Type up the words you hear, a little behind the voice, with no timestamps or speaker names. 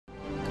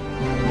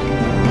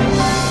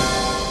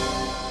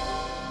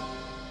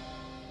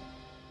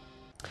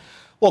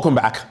Welcome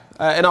back.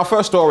 In our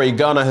first story,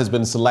 Ghana has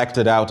been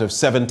selected out of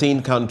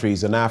 17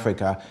 countries in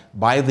Africa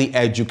by the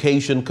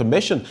Education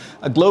Commission,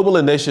 a global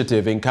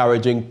initiative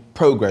encouraging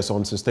progress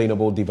on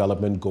Sustainable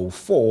Development Goal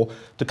 4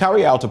 to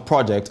carry out a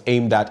project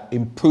aimed at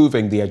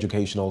improving the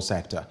educational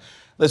sector.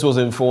 This was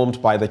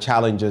informed by the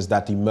challenges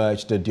that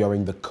emerged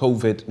during the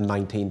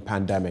COVID-19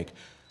 pandemic.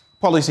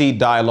 Policy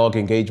dialogue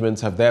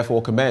engagements have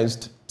therefore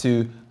commenced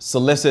to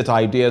solicit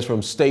ideas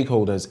from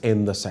stakeholders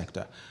in the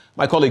sector.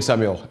 My colleague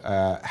Samuel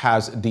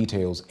has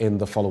details in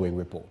the following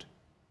report.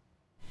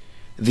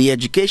 The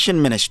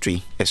Education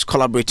Ministry is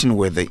collaborating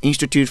with the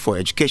Institute for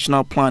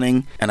Educational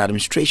Planning and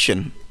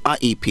Administration,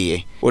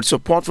 IEPA, with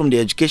support from the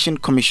Education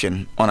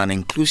Commission on an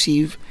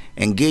inclusive,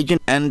 engaging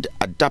and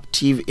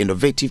adaptive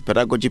innovative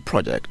pedagogy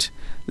project.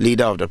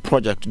 Leader of the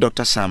project,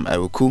 Dr. Sam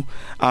Ewuku,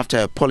 after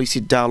a policy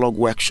dialogue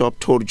workshop,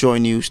 told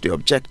JoyNews the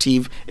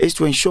objective is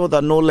to ensure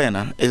that no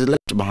learner is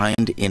left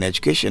behind in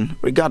education,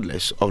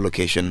 regardless of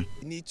location.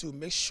 We need to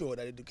make sure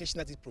that the education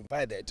that is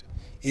provided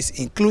is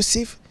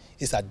inclusive,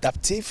 is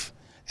adaptive,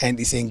 and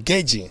is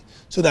engaging,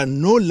 so that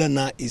no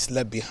learner is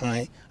left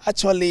behind.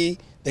 Actually,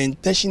 the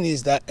intention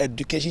is that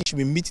education should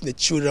be meeting the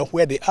children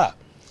where they are,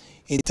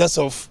 in terms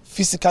of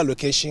physical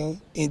location,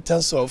 in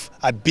terms of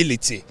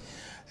ability.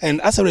 And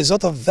as a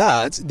result of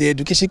that, the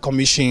Education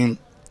Commission,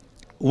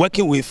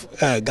 working with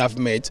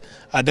government,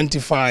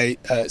 identify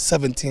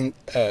 17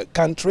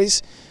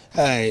 countries,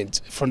 and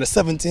from the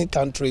 17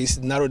 countries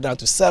narrowed down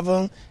to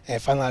 7,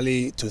 and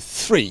finally to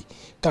 3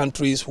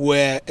 countries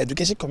where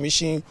Education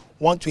Commission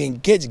want to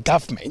engage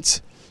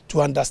government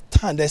to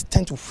understand the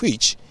extent to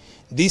which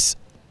these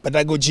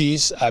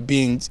pedagogies are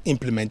being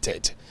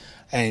implemented,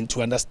 and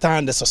to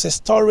understand the success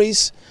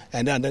stories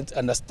and then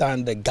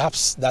understand the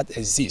gaps that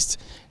exist.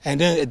 And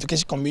then the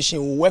Education Commission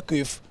will work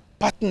with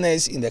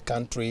partners in the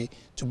country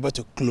to be able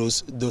to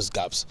close those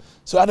gaps.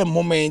 So at the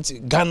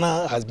moment,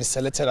 Ghana has been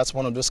selected as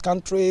one of those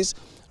countries,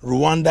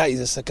 Rwanda is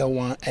the second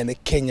one,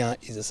 and Kenya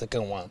is the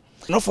second one.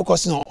 We're not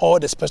focusing on all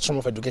the spectrum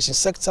of education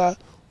sector,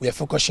 we are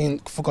focusing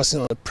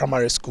on the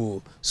primary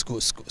school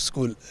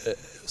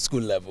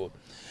level.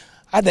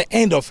 At the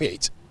end of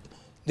it,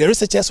 the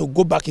researchers will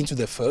go back into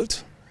the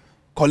field,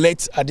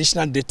 collect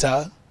additional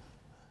data,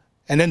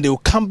 and then they will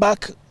come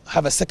back,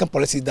 have a second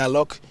policy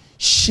dialogue,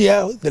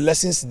 share the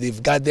lessons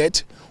they've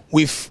gathered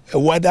with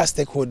wider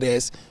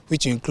stakeholders,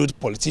 which include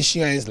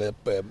politicians,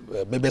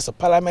 members of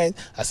parliament,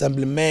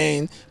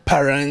 assemblymen,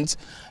 parents,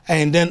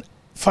 and then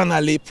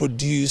finally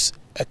produce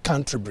a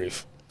country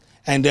brief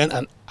and then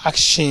an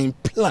action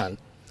plan.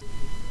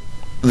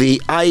 The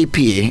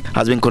IEPA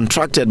has been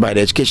contracted by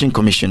the Education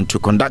Commission to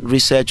conduct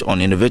research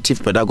on innovative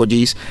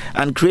pedagogies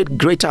and create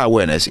greater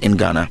awareness in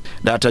Ghana.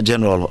 Director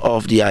General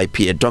of the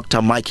IEPA, Dr.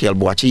 Michael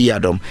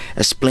Boachi-Yadom,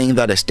 explained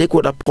that the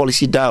stakeholder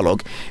policy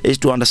dialogue is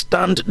to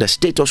understand the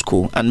status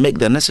quo and make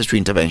the necessary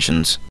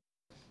interventions.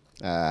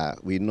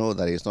 We know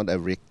that it's not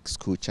every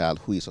school child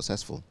who is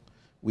successful.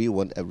 We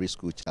want every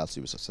school child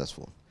to be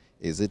successful.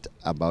 Is it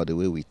about the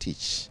way we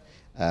teach?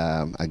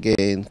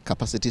 Again,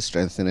 capacity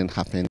strengthening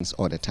happens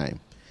all the time.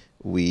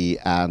 We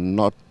are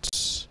not,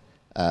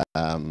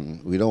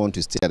 we don't want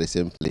to stay at the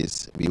same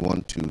place. We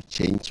want to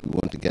change, we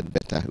want to get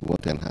better, we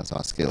want to enhance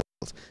our skills.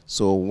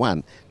 So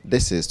one,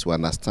 this is to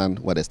understand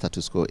what the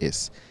status quo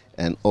is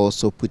and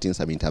also put in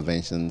some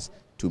interventions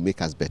to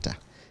make us better.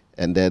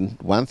 And then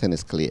one thing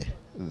is clear,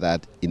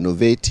 that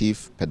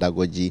innovative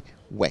pedagogy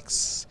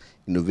works.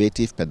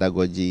 Innovative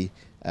pedagogy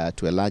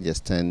to a large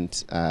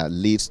extent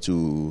leads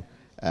to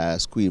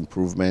school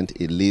improvement,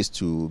 it leads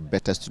to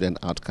better student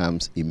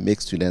outcomes, it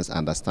makes students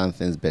understand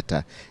things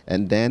better,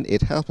 and then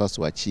it helps us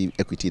to achieve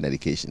equity in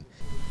education.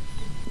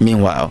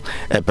 Meanwhile,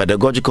 a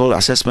pedagogical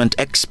assessment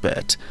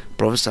expert,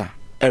 Professor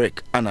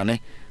Eric Anane,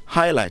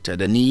 highlighted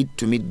the need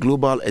to meet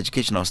global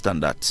educational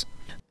standards.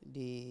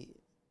 The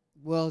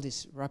world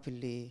is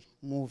rapidly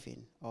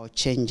moving or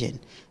changing,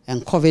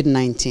 and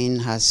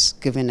COVID-19 has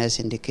given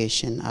us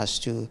indication as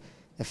to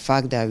the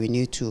fact that we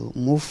need to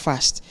move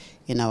fast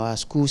in our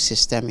school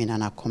system, in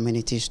our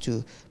communities,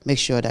 to make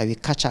sure that we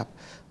catch up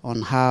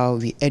on how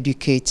we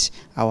educate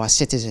our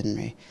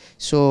citizenry.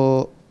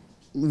 So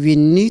we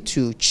need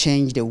to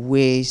change the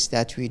ways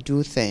that we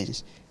do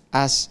things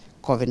as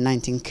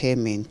COVID-19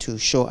 came in to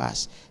show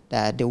us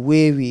that the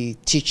way we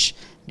teach,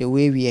 the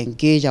way we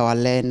engage our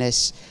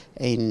learners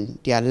in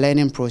their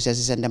learning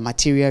processes and the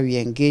material we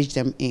engage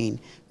them in,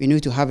 we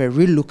need to have a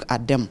real look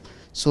at them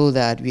so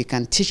that we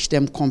can teach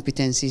them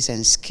competencies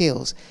and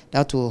skills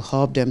that will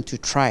help them to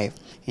thrive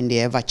in the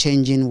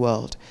ever-changing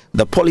world.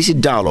 The policy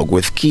dialogue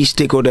with key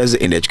stakeholders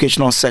in the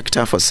educational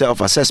sector for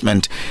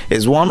self-assessment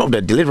is one of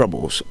the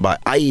deliverables by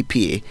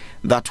IEPA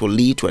that will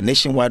lead to a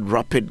nationwide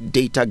rapid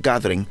data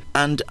gathering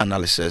and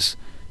analysis.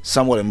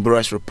 Samuel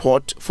Mbura's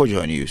report for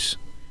JoyNews.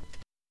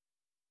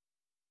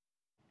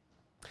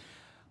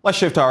 Let's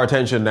shift our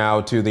attention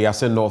now to the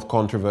Asin North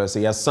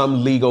controversy, as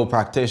some legal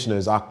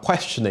practitioners are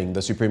questioning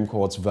the Supreme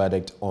Court's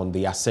verdict on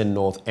the Asin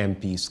North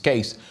MP's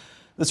case.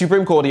 The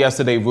Supreme Court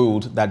yesterday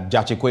ruled that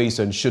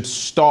Jachikwason should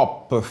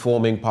stop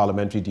performing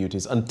parliamentary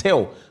duties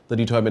until the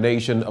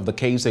determination of the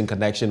case in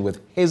connection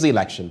with his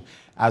election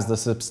as the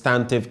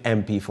substantive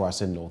MP for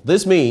Asin North.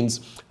 This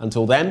means,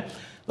 until then,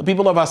 the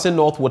people of Asin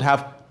North would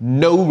have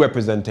no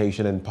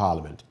representation in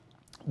Parliament.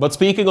 But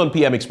speaking on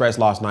PM Express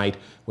last night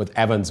with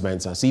Evans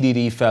Mensa,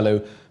 CDD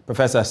fellow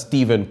Professor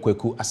Stephen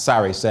Kweku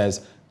Asare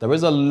says there are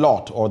a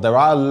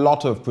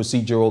lot of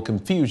procedural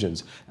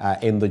confusions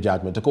in the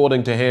judgment.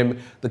 According to him,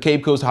 the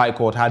Cape Coast High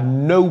Court had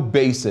no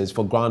basis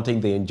for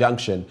granting the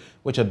injunction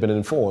which had been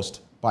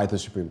enforced by the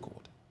Supreme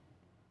Court.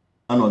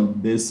 And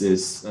on this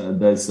is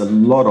there's a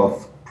lot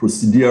of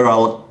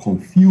procedural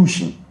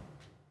confusion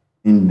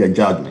in the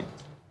judgment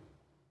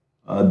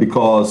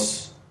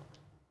because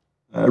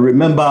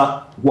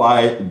remember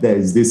why there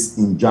is this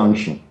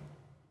injunction.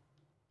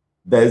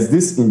 There is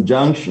this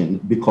injunction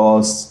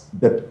because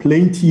the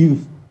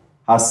plaintiff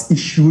has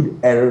issued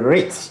a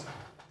writ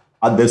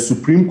at the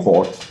Supreme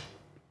Court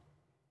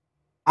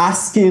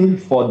asking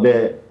for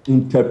the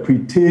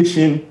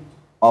interpretation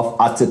of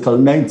Article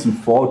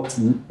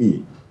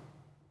 94(2)(a).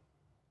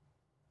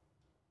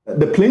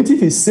 The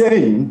plaintiff is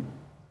saying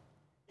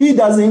he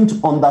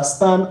doesn't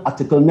understand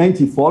Article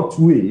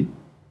 94(2)(a),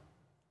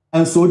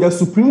 and so the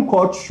Supreme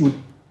Court should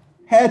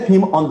help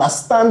him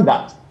understand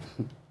that.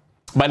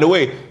 By the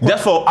way,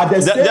 just for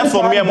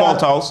mere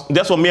mortals, the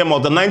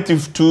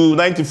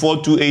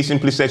 94(2)(a)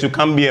 simply says you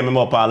can't be a member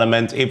of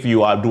parliament if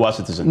you are a dual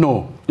citizen.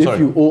 No, if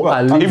you owe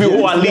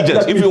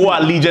allegiance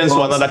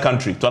to another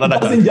country, It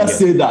doesn't just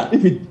say that.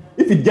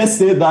 If it just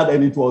said that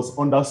and it was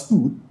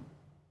understood,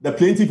 the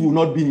plaintiff will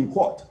not be in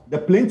court. The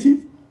plaintiff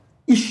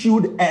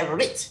issued a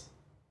writ,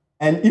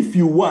 and if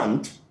you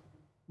want,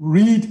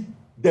 read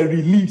the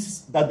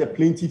reliefs that the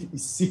plaintiff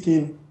is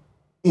seeking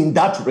in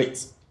that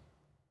writ.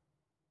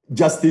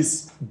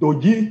 Justice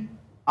Doji,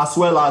 as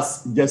well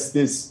as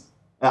Justice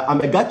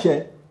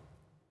Amegache,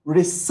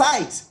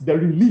 recite the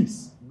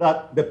reliefs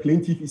that the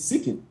plaintiff is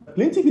seeking. The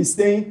plaintiff is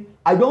saying,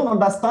 I don't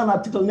understand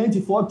Article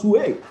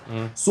 94(2)(a).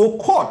 So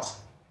court,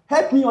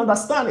 help me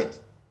understand it.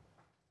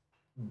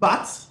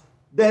 But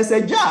there's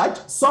a judge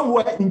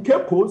somewhere in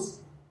Cape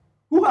Coast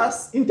who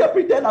has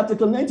interpreted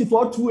Article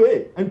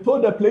 94(2)(a) and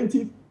told the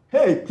plaintiff,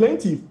 hey,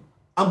 plaintiff,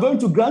 I'm going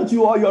to grant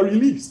you all your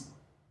reliefs.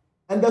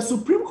 And the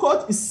Supreme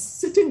Court is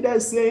sitting there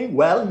saying,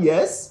 well,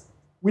 yes,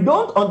 we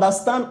don't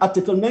understand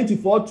Article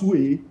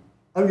 94(2)(a),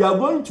 and we are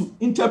going to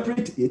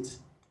interpret it.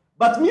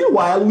 But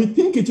meanwhile, we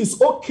think it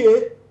is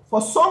okay for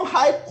some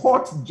high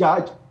court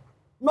judge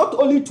not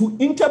only to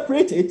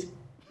interpret it,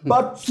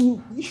 but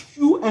to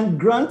issue and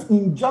grant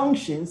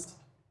injunctions,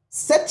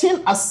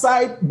 setting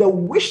aside the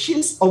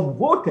wishes of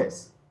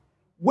voters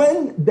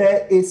when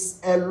there is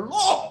a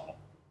law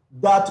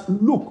that,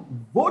 look,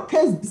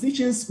 voters'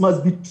 decisions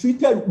must be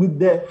treated with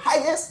the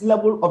highest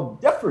level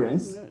of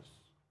deference,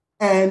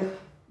 and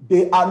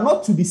they are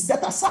not to be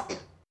set aside.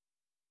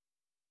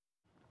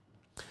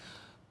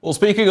 Well,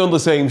 speaking on the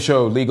same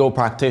show, legal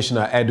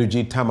practitioner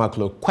Eduji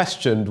Tamaklo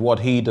questioned what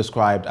he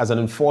described as an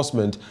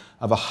enforcement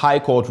of a High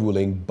Court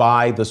ruling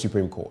by the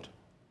Supreme Court.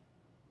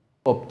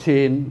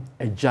 Obtain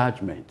a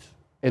judgment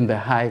in the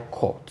High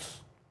Court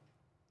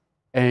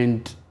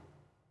and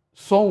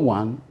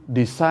someone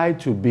decide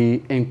to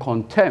be in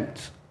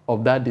contempt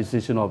of that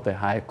decision of the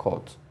High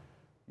Court,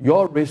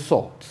 your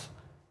resort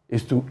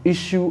is to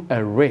issue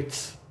a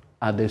writ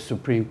at the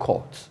Supreme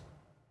Court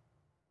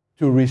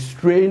to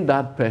restrain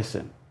that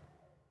person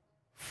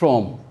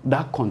from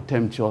that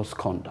contemptuous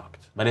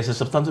conduct. But it's a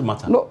substantive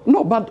matter.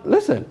 No, but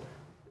listen,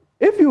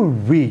 if you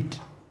read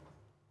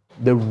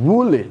the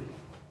ruling,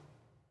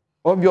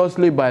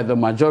 obviously by the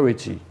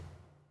majority,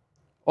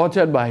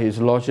 authored by His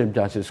Lordship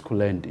Justice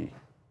Kulendi,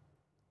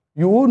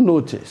 you will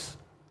notice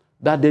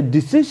that the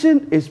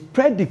decision is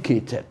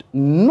predicated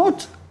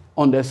not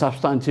on the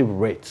substantive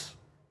rates,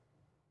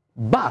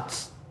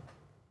 but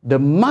the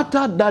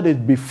matter that is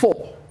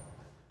before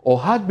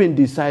or has been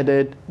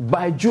decided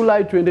by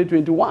July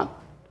 2021.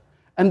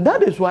 And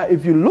that is why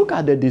if you look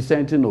at the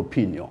dissenting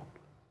opinion,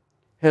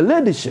 Her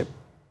Ladyship,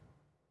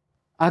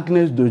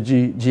 Agnes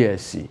Doji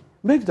GSC,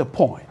 makes the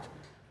point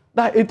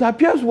that it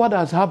appears what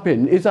has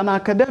happened is an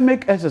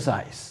academic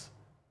exercise.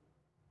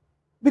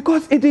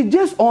 Because it is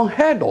just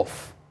unheard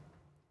of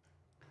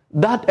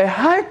that a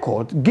High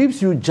Court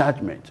gives you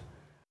judgment.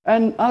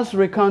 And as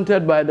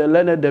recounted by the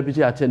learned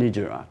Deputy Attorney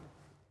General,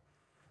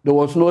 there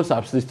was no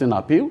subsisting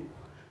appeal,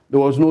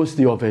 there was no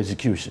stay of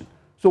execution.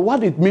 So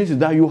what it means is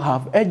that you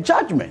have a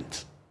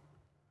judgment.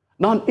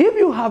 Now, if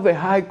you have a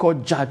High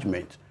Court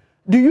judgment,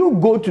 do you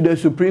go to the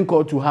Supreme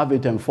Court to have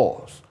it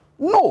enforced?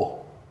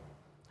 No.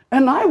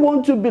 And I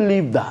want to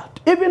believe that,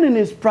 even in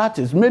his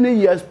practice, many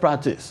years'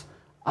 practice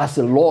as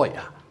a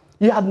lawyer,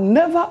 he had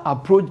never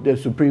approached the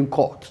Supreme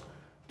Court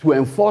to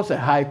enforce a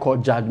High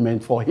Court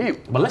judgment for him.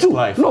 But let's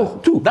clarify.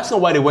 That's not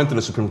why they went to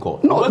the Supreme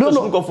Court. They went to the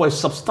Supreme Court for a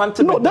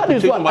substantive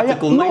interpretation of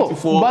Article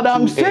 94. But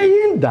I'm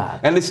saying that.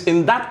 And it's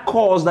in that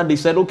cause that they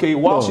said, okay,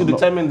 whilst you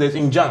determine this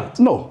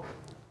injunct. No.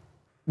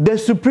 The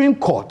Supreme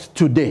Court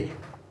today,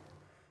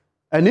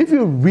 and if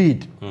you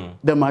read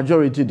the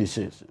majority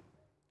decision,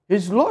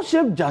 His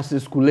Lordship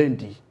Justice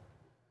Kulendi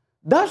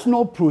does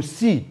not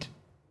proceed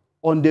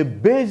on the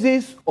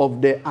basis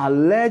of the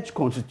alleged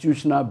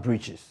constitutional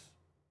breaches,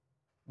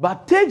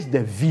 but takes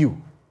the view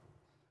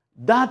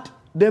that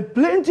the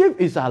plaintiff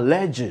is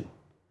alleging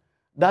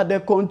that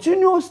the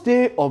continuous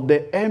stay of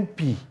the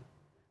MP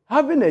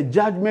having a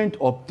judgment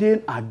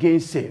obtained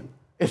against him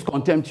is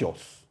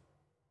contemptuous,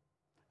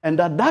 and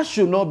that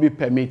should not be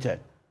permitted.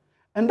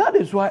 And that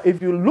is why,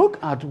 if you look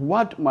at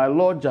what my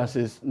Lord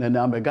Justice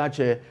Nana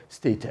Amegache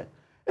stated,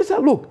 he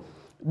said, look,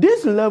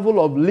 this level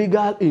of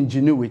legal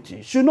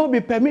ingenuity should not be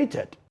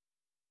permitted.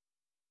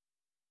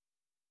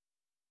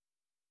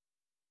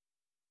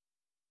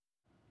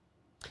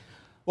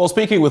 Well,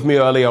 speaking with me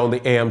earlier on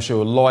the AM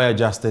show, lawyer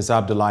Justice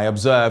Abdullahi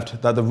observed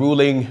that the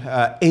ruling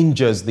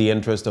injures the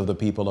interest of the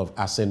people of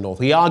Asin North.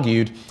 He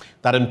argued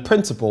that in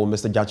principle,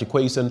 Mr.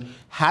 Jachikwason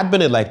had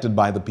been elected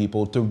by the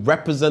people to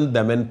represent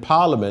them in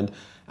Parliament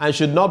and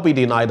should not be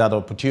denied that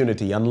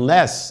opportunity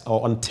unless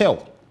or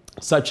until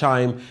such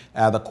time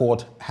the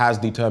court has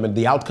determined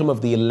the outcome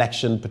of the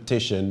election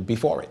petition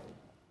before it.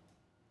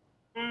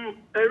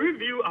 A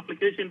review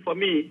application for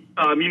me,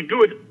 you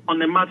do it on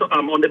the matter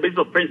on the basis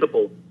of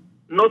principle,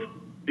 not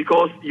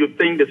because you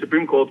think the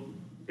Supreme Court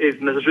is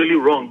necessarily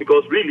wrong.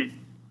 Because really,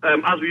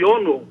 as we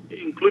all know,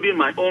 including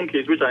my own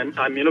case, which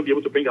I may not be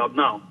able to bring out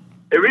now,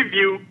 a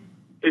review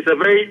is a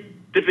very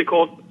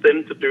difficult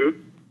thing to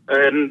do.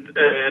 And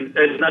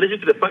in addition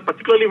to the fact,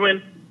 particularly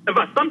when, in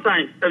fact,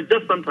 sometimes,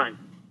 just sometimes,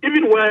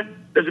 even where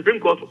the Supreme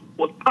Court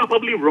was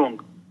palpably wrong,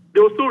 they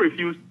will still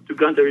refuse to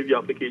grant a review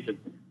application.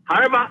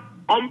 However,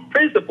 on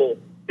principle,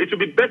 it would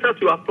be better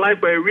to apply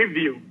for a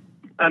review,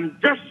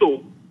 just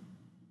so,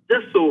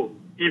 because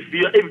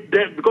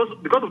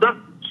of that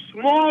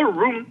small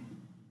room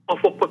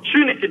of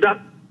opportunity that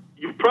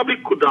you probably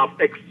could have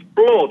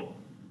explored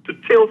to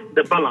tilt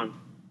the balance.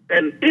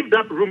 And if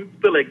that room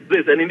still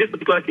exists, and in this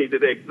particular case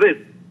it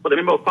exists for the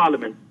Member of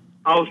Parliament,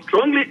 I will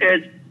strongly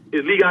urge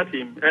his legal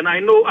team, and I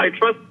know I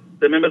trust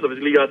the members of his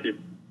legal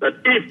team, that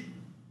if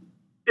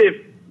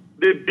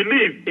they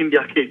believe in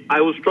their case, I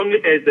will strongly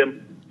urge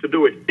them to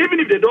do it. Even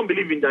if they don't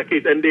believe in their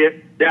case and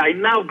there are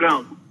now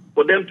grounds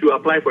for them to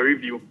apply for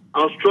review,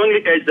 I'll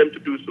strongly urge them to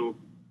do so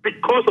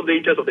because of the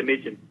interest of the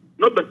nation,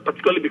 not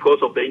particularly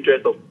because of the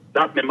interest of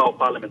that Member of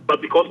Parliament,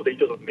 but because of the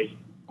interest of the nation.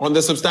 On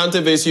the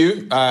substantive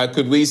issue,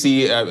 could we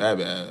see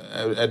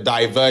a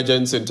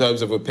divergence in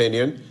terms of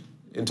opinion,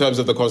 in terms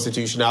of the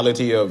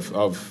constitutionality of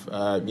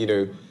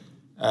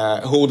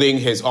holding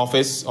his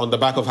office on the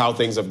back of how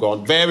things have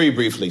gone? Very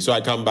briefly, so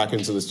I come back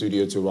into the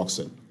studio to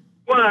Roxanne.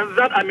 Well,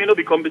 that I may not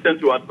be competent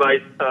to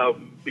advise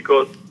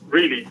because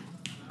really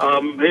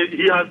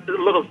he has a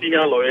lot of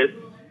senior lawyers,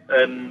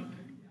 and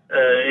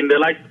in the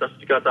likes of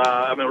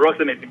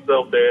Roxanne is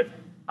himself there,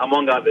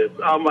 among others.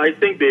 I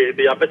think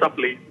they are better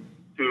placed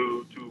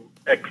to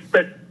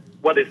expect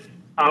what they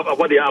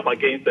are up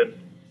against,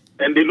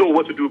 and they know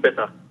what to do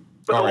better.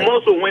 But right.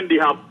 Also when they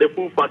have the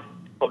full facts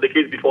of the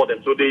case before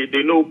them, so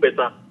they know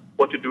better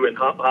what to do and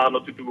how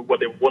not to do what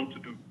they want to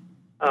do.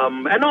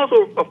 And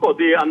also, of course,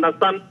 they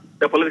understand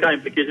the political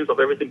implications of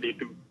everything they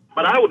do.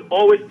 But I would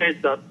always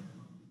urge that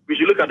we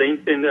should look at the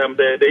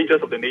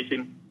interest of the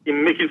nation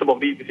in making some of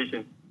these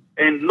decisions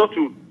and not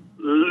to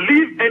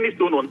leave any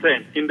stone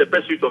unturned in the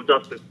pursuit of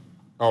justice.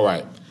 All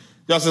right.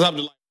 Justice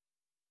Abdullahi.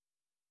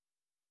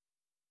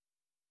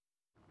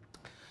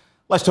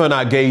 Let's turn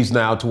our gaze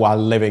now to our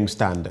living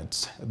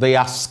standards. They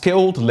are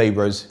skilled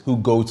laborers who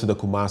go to the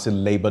Kumasi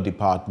Labor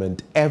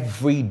Department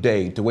every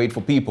day to wait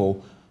for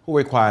people who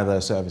require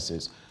their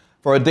services.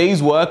 For a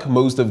day's work,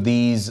 most of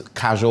these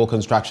casual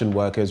construction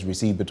workers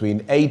receive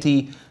between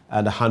 80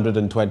 and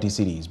 120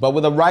 cedis. But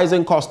with the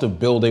rising cost of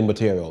building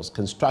materials,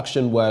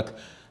 construction work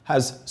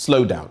has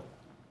slowed down.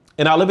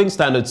 In our Living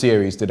Standards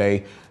series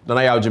today,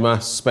 Nana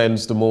Yaujima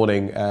spends the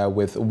morning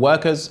with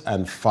workers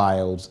and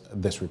files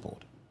this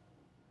report.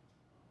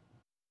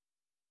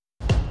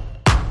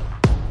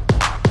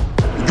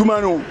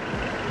 Jumano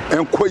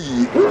and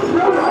Koyi.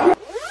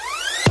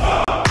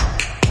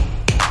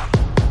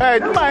 Hey,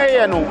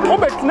 my no,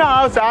 but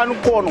now I'm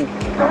corner.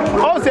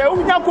 Also,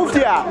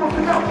 Unyakufia,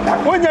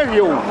 when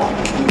you.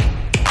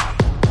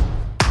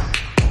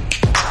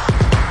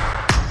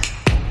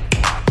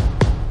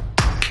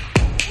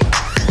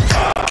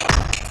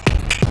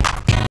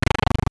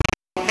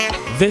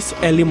 This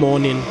early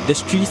morning, the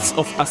streets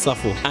of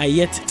Asafo are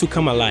yet to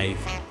come alive.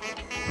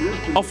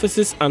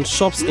 Offices and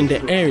shops in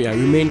the area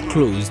remain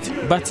closed,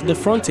 but the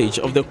frontage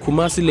of the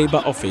Kumasi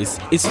Labour Office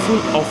is full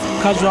of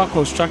casual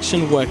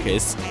construction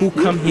workers who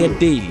come here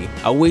daily,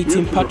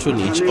 awaiting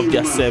patronage of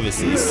their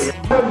services.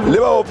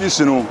 Labour Office,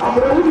 no.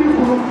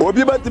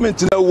 Obi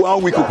batiment na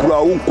 1 week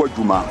kura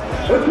unkwaduma.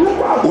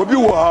 Obi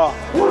wa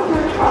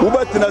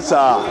ubatina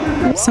sa.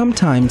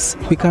 Sometimes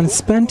we can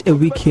spend a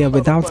week here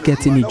without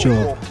getting a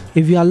job.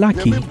 If you are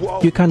lucky,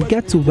 you can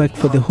get to work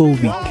for the whole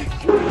week.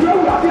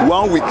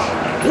 1 week.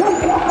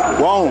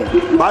 Wow,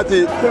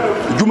 Mati,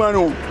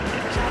 Jumano,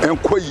 and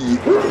Koyi.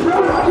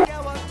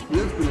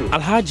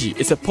 Alhaji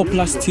is a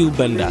popular steel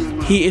bender.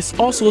 He is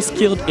also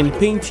skilled in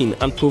painting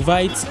and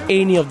provides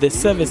any of the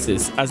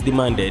services as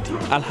demanded.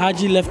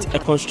 Alhaji left a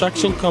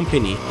construction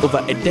company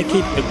over a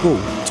decade ago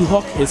to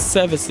hawk his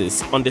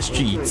services on the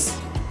streets.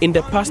 In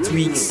the past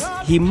weeks,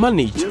 he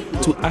managed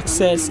to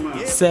access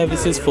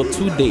services for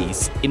 2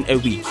 days in a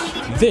week.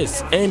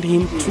 This earned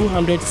him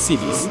 200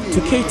 cedis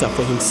to cater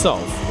for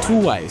himself, 2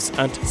 wives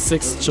and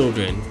 6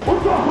 children.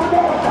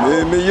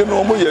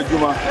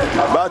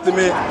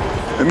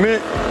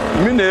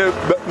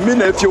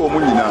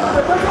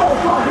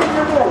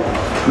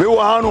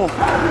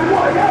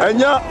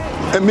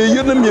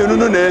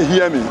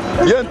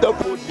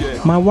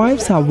 My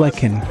wives are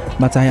working,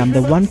 but I am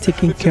the one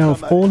taking care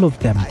of all of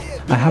them.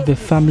 I have a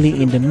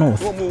family in the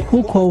north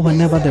who call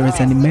whenever there is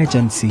an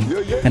emergency,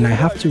 and I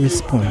have to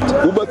respond.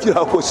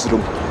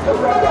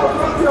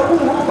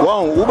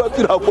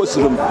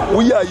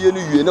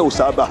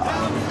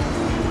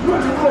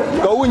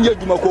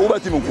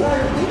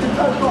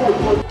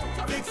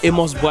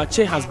 Amos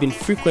Boache has been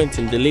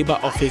frequenting the labor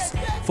office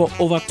for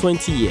over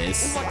 20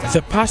 years.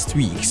 The past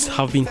weeks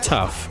have been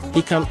tough.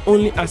 He can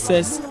only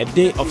access a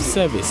day of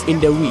service in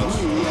the week.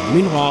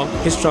 Meanwhile,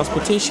 his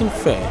transportation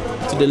fare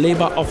to the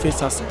labor office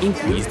has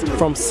increased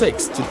from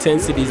 6 to 10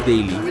 cedis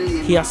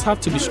daily. He has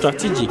had to be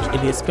strategic in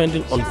his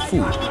spending on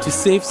food to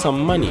save some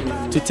money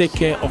to take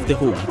care of the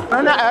home.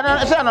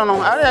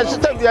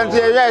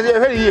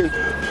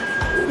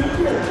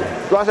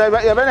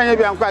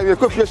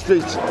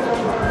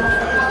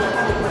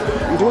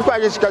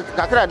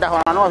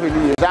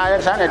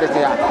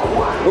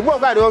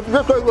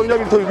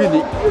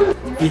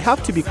 We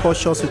have to be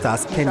cautious with our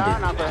spending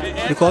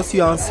because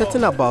you are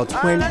uncertain about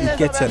when we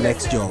get your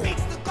next job.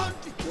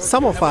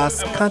 Some of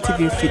us can't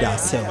even feed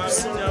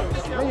ourselves.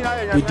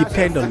 We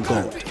depend on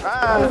God.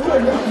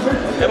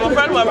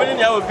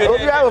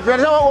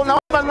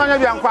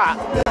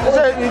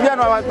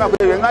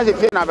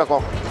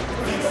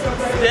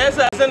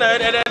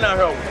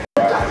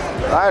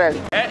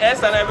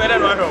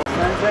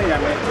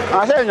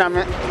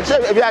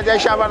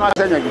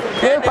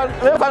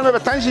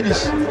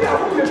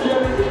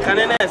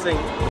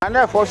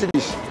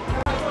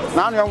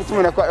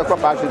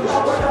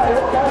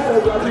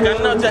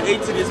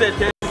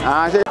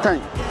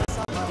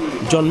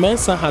 John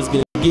Mensah has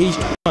been engaged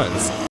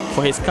once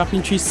for his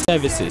carpentry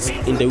services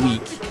in the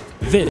week.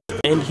 This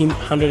earned him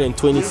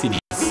 120 cedis.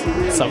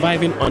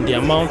 Surviving on the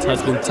amount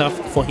has been tough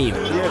for him.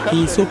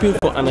 He is hoping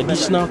for an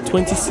additional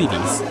 20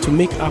 cedis to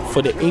make up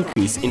for the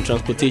increase in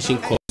transportation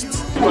costs.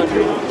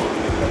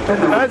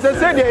 As I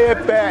said, you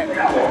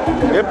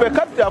pay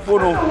capital for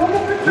no,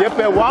 you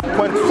pay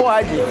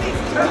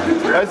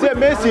 1.4. I say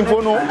amazing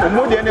for no,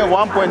 more than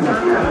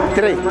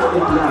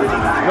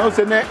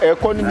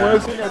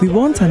 1.3. We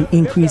want an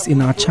increase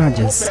in our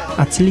charges.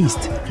 At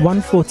least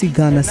 140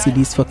 Ghana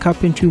cedis for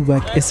carpentry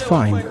work is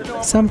fine.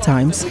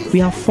 Sometimes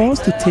we are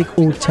forced to take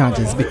old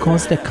charges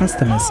because the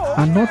customers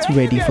are not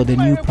ready for the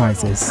new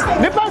prices.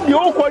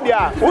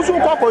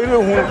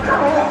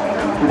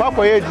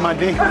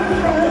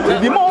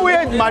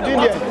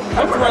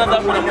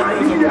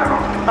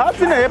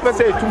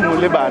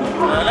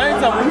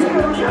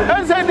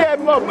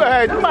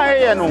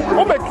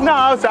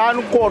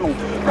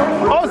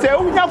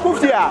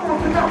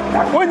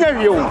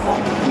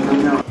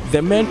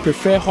 The men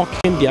prefer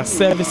hawking their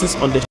services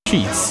on the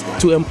streets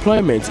to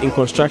employment in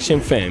construction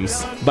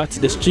firms, but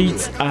the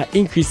streets are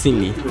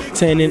increasingly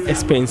turning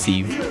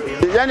expensive.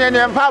 With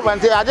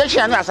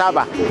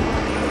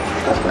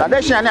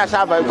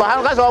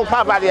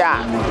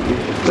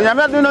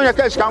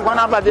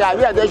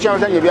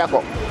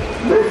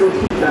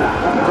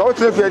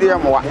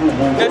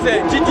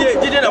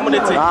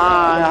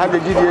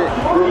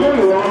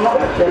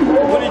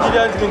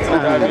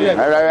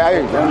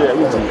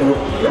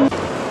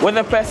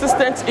a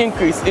persistent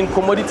increase in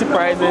commodity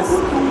prices,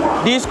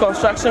 these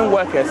construction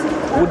workers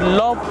would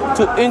love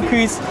to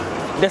increase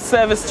the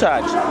service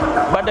charge,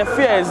 but the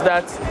fear is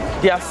that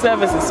their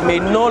services may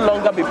no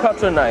longer be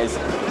patronized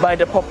by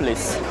the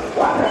populace.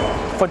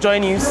 For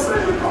JoyNews,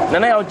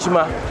 Nana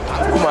Ojima,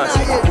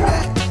 Kumasi.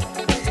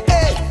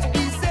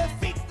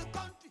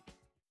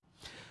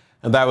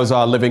 And that was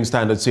our Living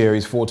Standard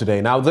series for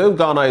today. Now, though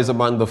Ghana is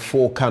among the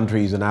 4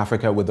 countries in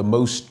Africa with the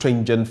most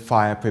stringent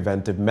fire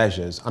preventive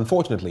measures,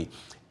 unfortunately,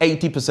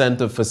 80%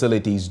 of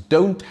facilities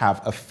don't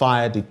have a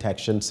fire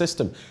detection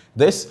system.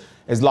 This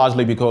is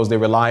largely because they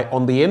rely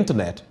on the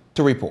internet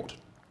to report.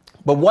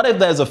 But what if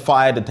there's a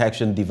fire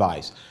detection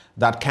device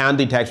that can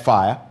detect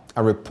fire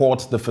and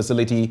report the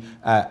facility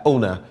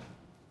owner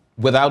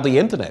without the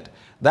internet?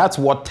 That's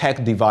what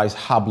Tech Device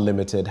Hub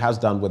Limited has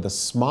done with a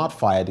smart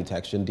fire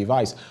detection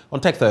device. On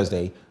Tech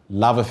Thursday,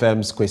 Love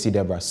FM's Kwesi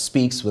Deborah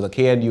speaks with the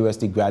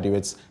KNUST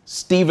graduates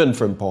Stephen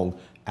Frimpong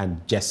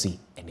and Jesse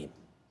Enim.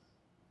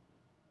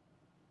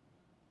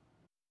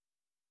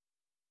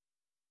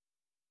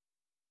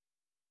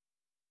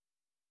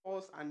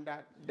 Under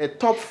the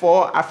top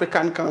 4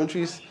 African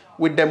countries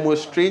with the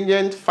most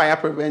stringent fire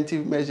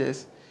preventive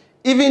measures,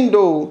 even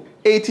though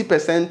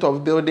 80%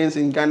 of buildings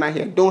in Ghana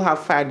here don't have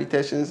fire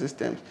detection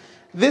systems.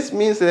 This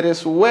means it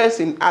is worse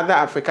in other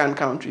African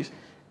countries,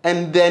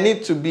 and there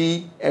needs to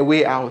be a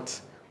way out.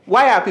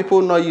 Why are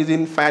people not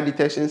using fire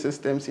detection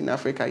systems in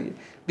Africa?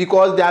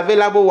 Because the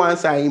available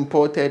ones are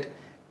imported,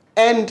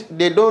 and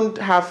they don't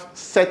have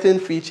certain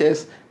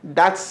features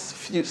that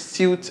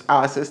suit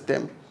our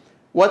system.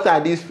 What are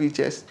these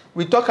features?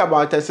 We talk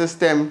about a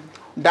system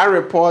that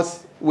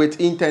reports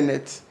with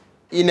internet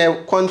in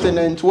a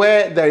continent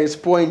where there is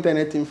poor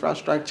internet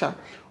infrastructure.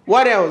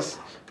 What else?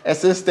 A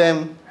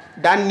system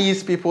that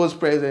needs people's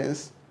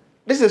presence.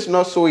 This is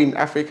not so in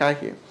Africa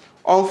here.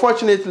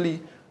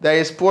 Unfortunately, there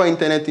is poor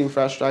internet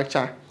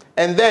infrastructure,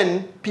 and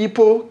then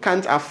people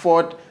can't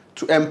afford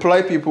to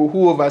employ people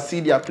who oversee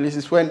their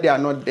places when they are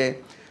not there.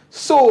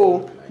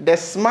 So the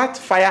smart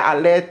fire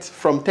alert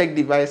from Tech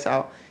Device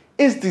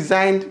is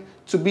designed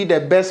to be the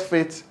best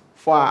fit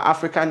for our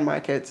African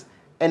markets,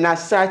 and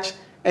as such,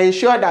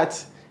 ensure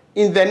that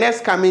in the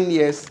next coming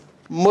years,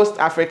 most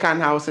African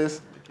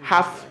houses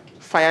have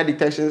fire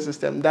detection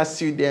system that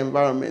suit the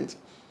environment.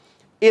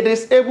 It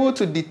is able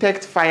to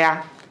detect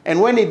fire, and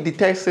when it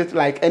detects it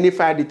like any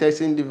fire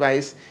detection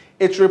device,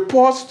 it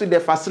reports to the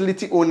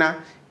facility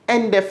owner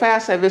and the fire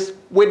service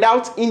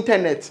without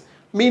internet,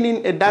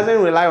 meaning it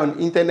doesn't rely on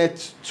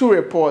internet to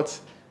report,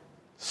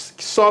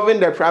 solving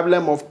the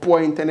problem of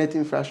poor internet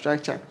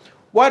infrastructure.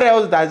 What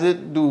else does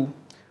it do?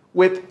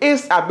 With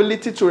its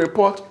ability to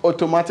report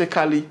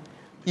automatically,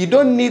 you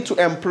don't need to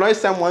employ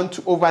someone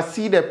to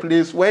oversee the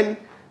place when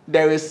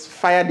there is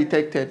fire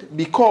detected,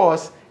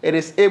 because it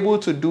is able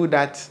to do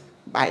that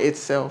by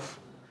itself.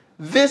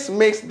 This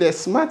makes the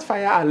smart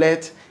fire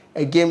alert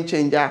a game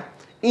changer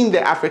in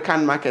the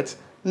African market,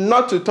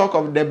 not to talk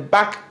of the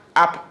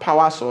backup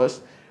power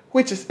source,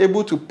 which is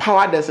able to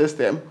power the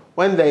system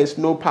when there is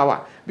no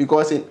power,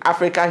 because in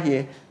Africa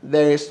here,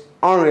 there is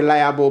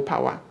unreliable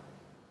power.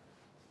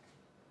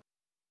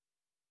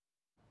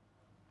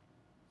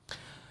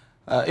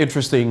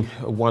 Interesting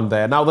one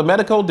there. Now, the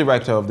medical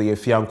director of the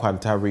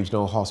Efiankwanta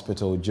Regional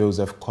Hospital,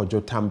 Joseph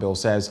Kojo Tambil,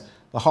 says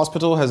the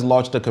hospital has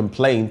lodged a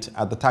complaint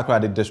at the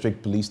Takoradi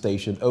District Police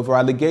Station over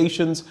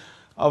allegations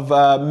of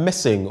a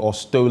missing or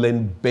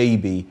stolen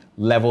baby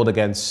leveled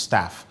against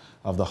staff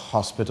of the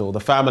hospital. The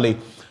family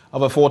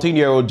of a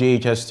 14-year-old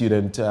JHS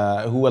student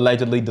who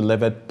allegedly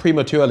delivered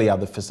prematurely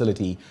at the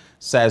facility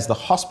says the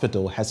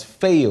hospital has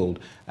failed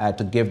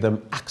to give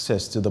them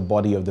access to the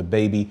body of the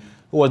baby,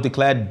 who was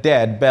declared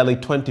dead barely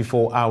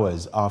 24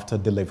 hours after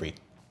delivery.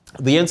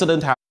 The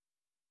incident happened,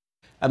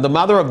 and the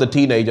mother of the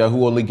teenager,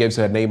 who only gives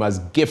her name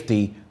as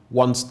Gifty,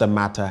 wants the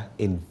matter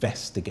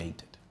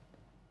investigated.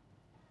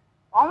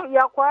 We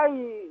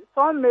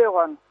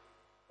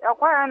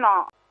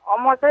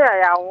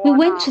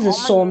went to the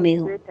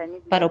sawmill,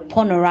 but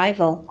upon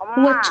arrival,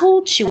 we were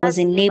told she was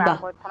in labor.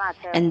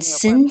 And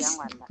since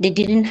they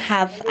didn't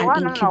have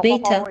an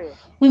incubator,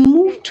 we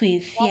moved to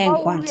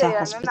Efiankwanta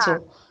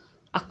Hospital,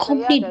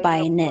 accompanied by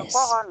a nurse.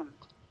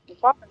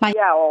 My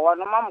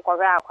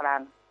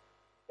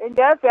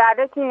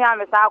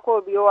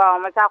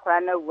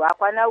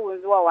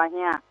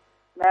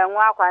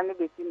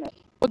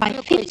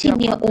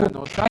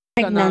 15-year-old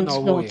pregnant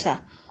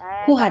daughter,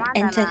 who had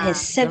entered her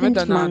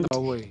 7th month,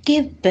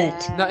 gave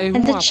birth,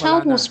 and the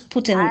child was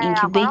put in an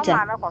incubator.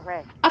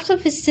 After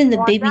visiting the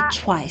baby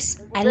twice,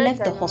 I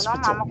left the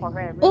hospital,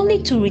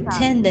 only to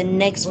return the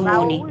next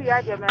morning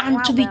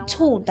and to be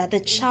told that the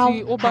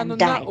child had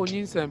died.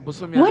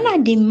 When I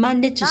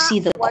demanded to see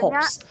the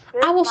corpse,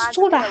 I was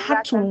told I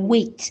had to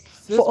wait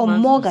for a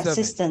morgue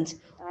assistant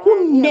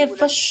who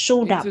never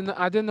showed up.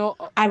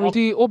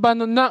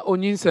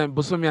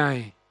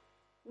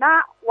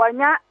 Na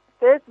wanya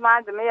 6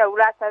 months me ya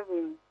wula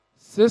 7.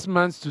 6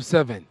 months to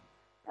 7.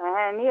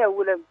 Ni ya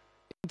wula.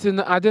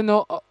 Ntin ade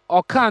no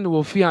okan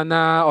wo fi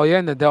ana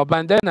oye ne da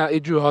obande na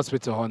edu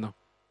hospital ho no.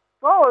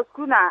 Wo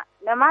school na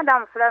the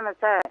madam friend me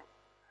say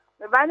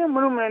me ba ni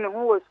murumure ne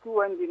hu wo school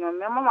wandi no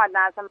me mama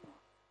dan sam.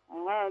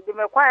 Di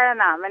me kwae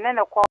na me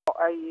ne ko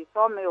ayi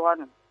so me ho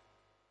no.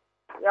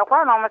 Ya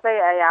kwa no me say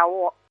ya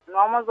wo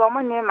no mo zo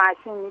mo ni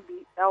machine ni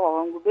bi e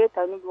wo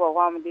ngubeta ni bi wo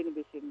ho mo de ni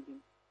be shem bi.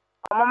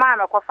 Mama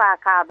me ko fa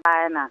ka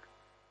ba na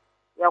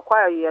ya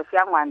kwa ya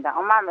Fiangwanda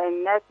mama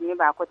me nurse ni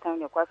ba ko tan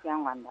ya kwa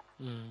Fiangwanda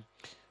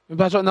me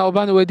ba so na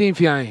oba we din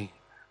fian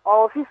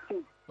oh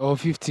 15 oh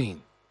 15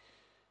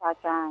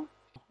 acha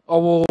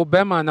oh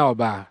be ma na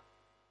oba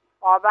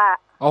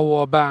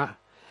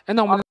e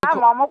na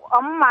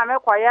mama me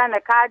ko ya ne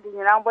card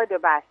nyina mbode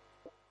ba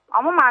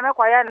mama me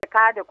ko ya ne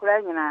card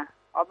kura nyina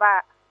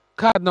oba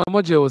card na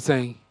mo je o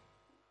sen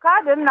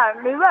card na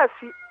me wa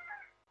fi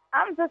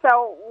I'm just a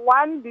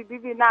one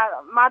BBB now.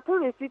 My 2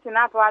 receipt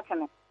not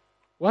watching.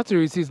 What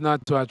receipt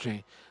not to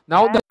watching?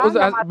 Now that was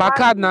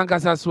card na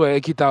nkasa so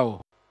ekita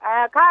o.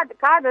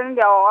 Card in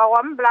there o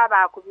one bla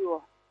ba ko bi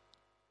o.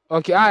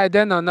 Okay,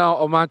 then now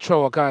o ma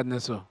throw card na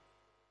so.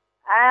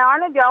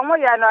 Only the omo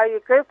ya no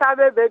crystal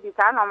baby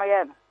ta na mo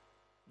ya no.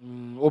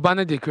 Oba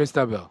na the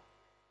crystal bell.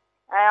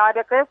 O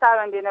the crystal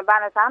and the ba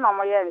na ta na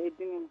mo ya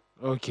edin.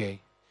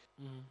 Okay.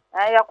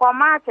 Ya ko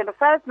march the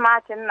first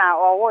march na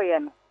o wo ya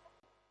no.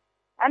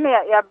 And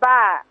ya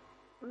ba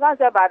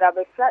That's about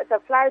a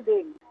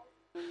Friday.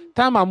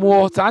 Time I'm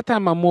more,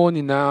 time I'm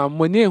morning now,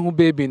 money who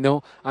baby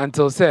no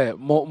until say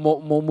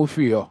more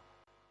free. Sir,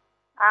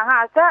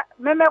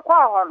 me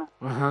call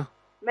on.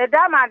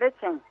 Madame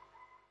Addition.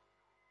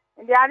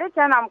 The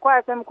addition I'm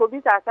quite some could be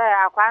say,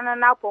 I can't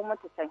now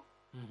promote to say.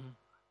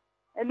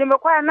 And the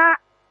Maquana,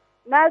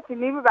 nice to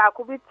leave back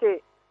could be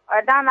say,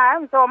 or done I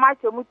am so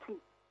much a mutu.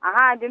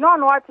 I did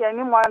not watch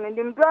anyone in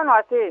the drone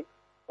or say,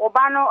 or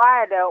Bano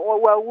either, or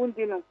were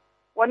wounded.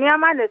 When your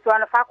man is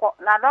on a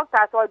faculty, now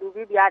doctor saw the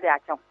baby at the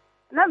action.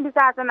 None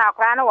besides an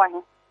Aquana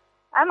one.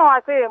 I know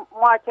I say,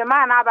 watch a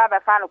man about a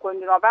fan of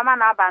Condi, Obama,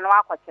 Naba, no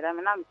aquature,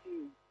 and I'm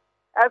seeing.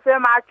 If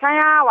my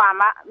China,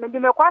 maybe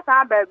me quite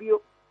a baby.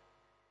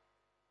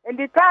 In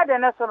the third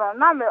and so on,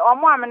 no, or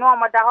more, no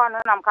more,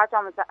 and I'm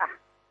catching me.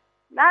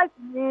 Nice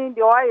me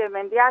the oil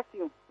and the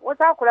asking.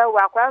 What I could have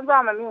walked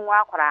around a mean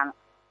walk around.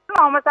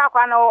 No, Mr.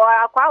 Quano,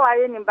 I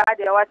acquire any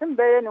body, I wasn't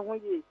bearing who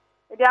ye.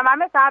 The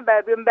mamma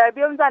baby,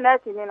 and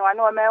nursing in one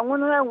or man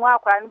who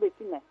walk around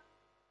between it.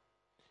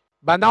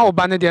 But now,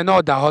 Banner, they're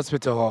not the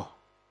hospital.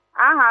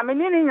 I'm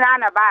meaning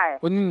none by.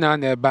 Wouldn't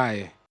none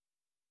by.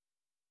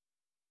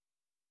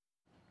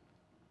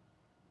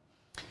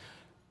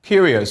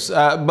 Curious,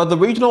 but the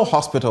regional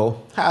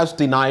hospital has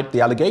denied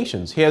the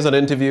allegations. Here's an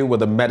interview with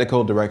the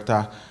medical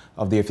director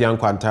of the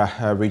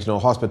Efiankwanta Regional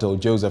Hospital,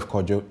 Joseph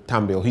Kojo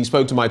Tambil. He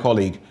spoke to my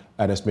colleague,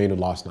 Ernest Menu,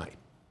 last night.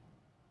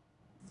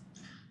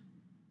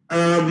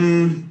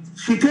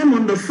 She came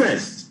on the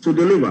 1st to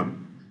deliver.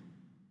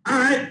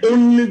 I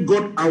only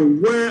got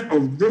aware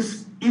of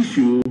this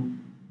issue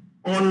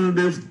on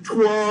the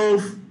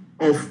 12th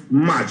of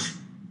March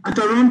at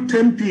around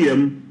 10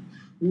 p.m.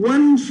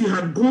 when she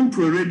had gone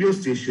to a radio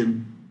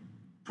station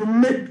to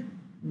make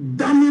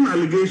damning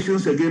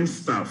allegations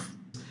against staff.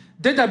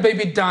 Did the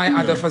baby die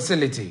at the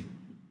facility?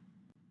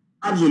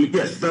 Absolutely,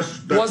 yes.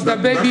 Was the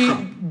baby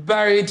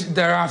buried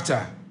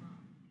thereafter?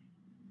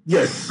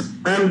 Yes.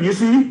 And you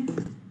see,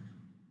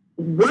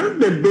 when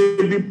the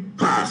baby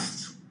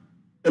passed,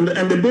 and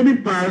the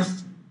baby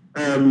passed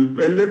a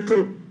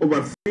little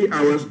over 3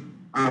 hours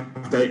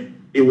after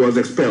it was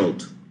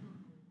expelled.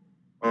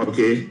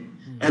 Okay?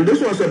 And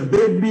this was a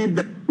baby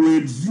that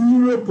weighed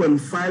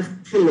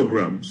 0.5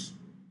 kilograms.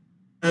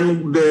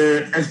 And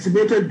the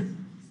estimated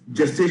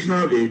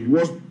gestational age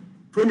was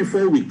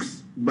 24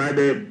 weeks by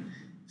the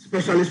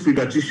specialist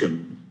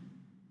pediatrician.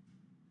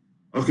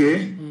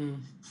 Okay?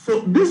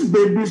 So this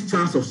baby's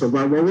chance of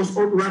survival was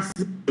right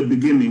at the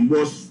beginning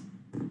was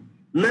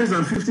less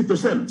than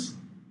 50%.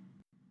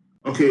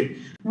 Okay?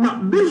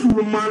 Now, this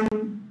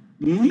woman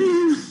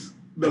leaves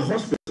the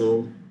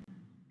hospital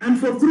and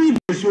for 3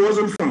 days she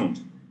wasn't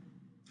found.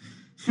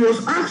 She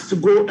was asked to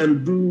go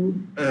and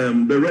do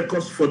the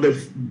records for the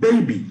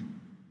baby.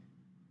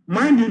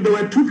 Mind you, there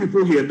were 2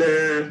 people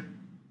here.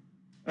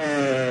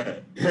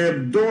 Her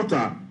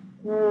daughter,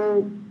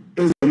 who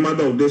is the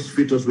mother of this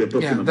fetus we're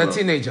talking about. The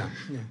teenager.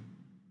 Yeah.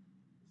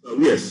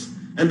 Yes,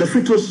 and the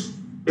fetus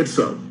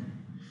itself.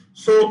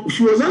 So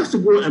she was asked to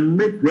go and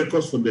make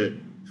records for the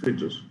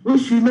fetus. Well,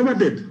 she never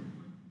did.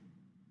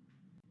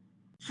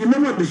 She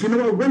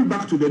never went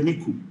back to the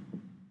NICU.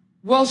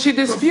 Well, she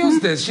disputes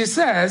this. She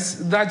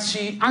says that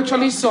she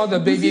actually saw the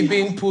baby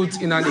being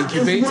put in an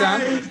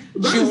incubator.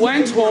 She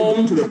went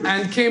home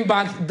and came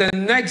back the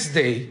next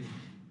day,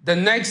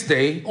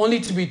 only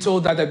to be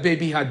told that the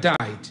baby had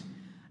died.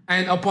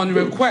 And upon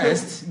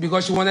request,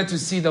 because she wanted to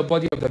see the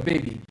body of the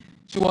baby,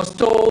 she was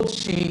told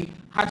she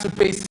had to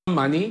pay some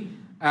money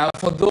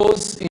for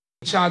those in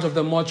charge of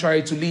the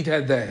mortuary to lead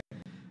her there.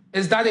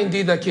 Is that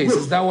indeed the case?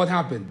 Is that what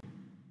happened?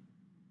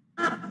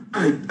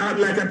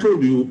 Like I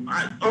told you,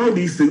 all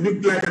these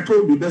things, like I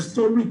told you, the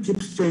story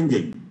keeps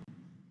changing.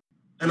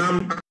 And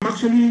I'm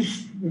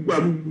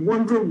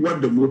wondering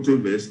what the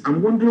motive is.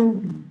 I'm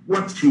wondering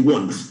what she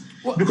wants.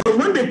 Because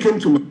when they came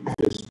to my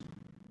office,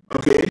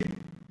 okay,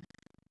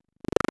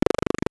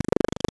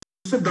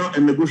 sit down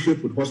and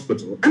negotiate with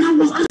hospital. And I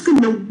was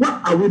asking them,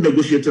 what are we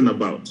negotiating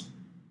about?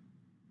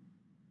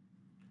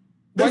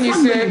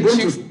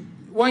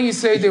 When you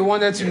say they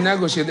wanted to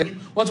negotiate,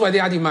 what were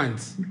their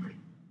demands?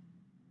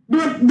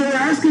 But they're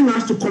asking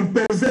us to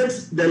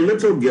compensate the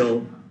little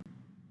girl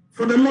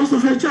for the loss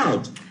of her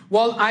child.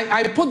 Well,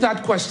 I put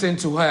that question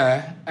to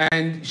her,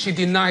 and she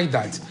denied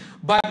that.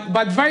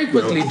 But very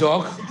quickly,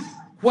 Doc,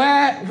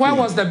 where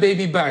was the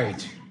baby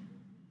buried?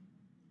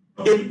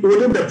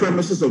 Within the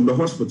premises of the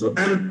hospital.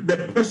 And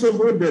the person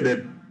who did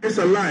it is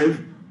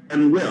alive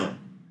and well.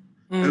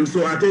 And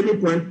so at any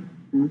point,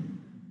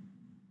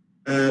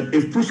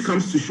 if push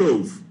comes to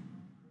shove,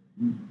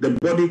 the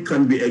body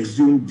can be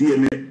exhumed,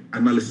 DNA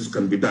analysis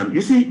can be done.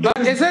 You see, but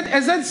is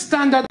it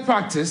standard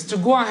practice to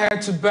go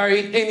ahead to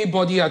bury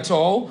anybody at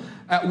all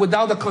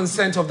without the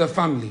consent of the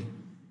family?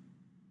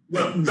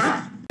 Well,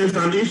 that is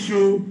an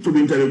issue to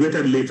be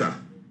interrogated later.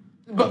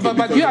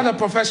 But you are the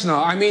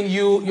professional. I mean,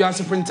 you are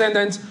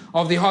superintendent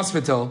of the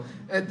hospital.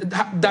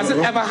 Does it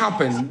ever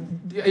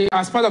happen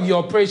as part of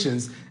your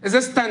operations? Is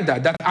it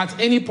standard that at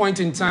any point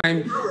in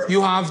time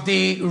you have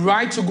the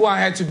right to go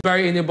ahead to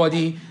bury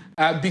anybody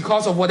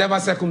because of whatever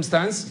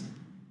circumstance?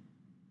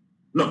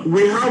 No,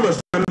 we have a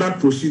standard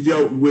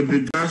procedure with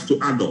regards to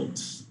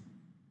adults.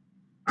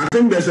 I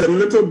think there's a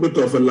little bit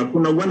of a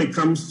lacuna when it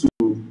comes to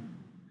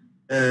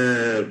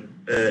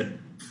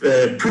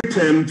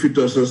preterm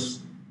fetuses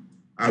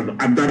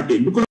at that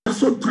age, because they're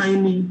so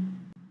tiny,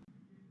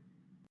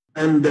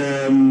 and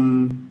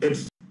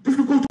it's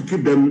difficult to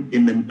keep them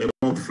in a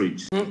warm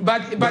fridge.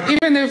 But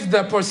even if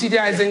the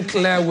procedure isn't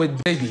clear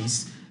with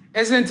babies,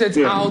 isn't it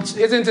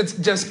Isn't it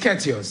just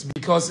courteous,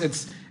 because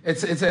it's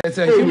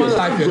a human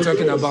life you're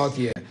talking about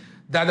here,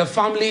 that the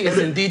family is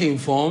indeed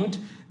informed,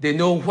 they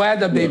know where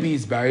the baby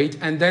is buried,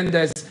 and then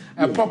there's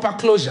a proper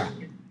closure.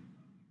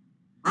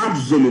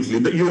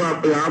 Absolutely, you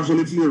are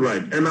absolutely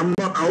right, and I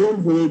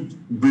won't hold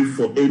brief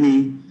for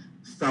any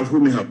staff who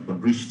may have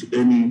breached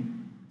any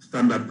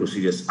standard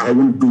procedures. I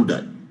won't do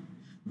that.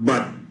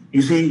 But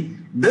you see,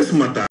 this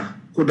matter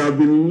could have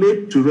been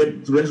laid to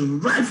rest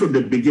right from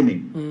the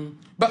beginning.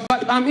 But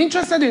I'm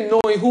interested in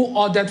knowing who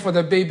ordered for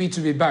the baby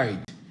to be buried.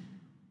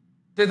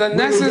 Did the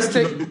nurses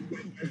take...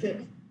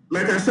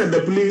 Like I said,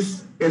 the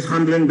police is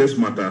handling this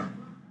matter,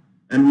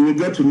 and we will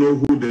get to know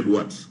who did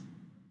what.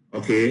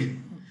 Okay?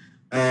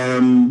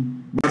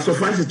 But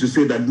suffice it to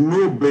say that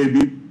no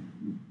baby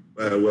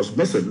was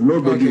missing.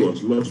 No baby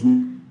was lost.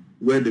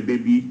 Where the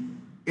baby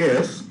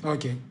is,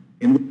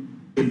 in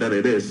that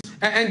it is.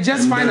 And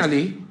just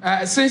finally,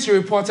 since you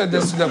reported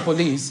this to the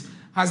police,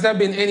 has there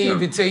been any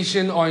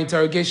invitation or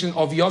interrogation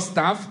of your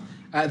staff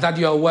that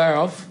you're aware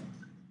of?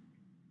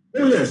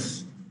 Oh,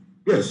 yes.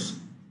 Yes.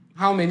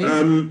 How many?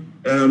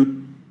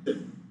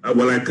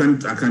 Well, I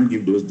can't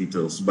give those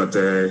details, but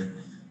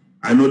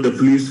I know the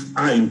police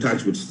are in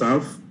touch with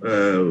staff.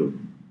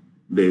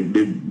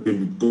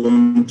 They've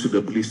gone to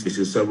the police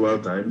station several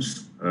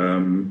times.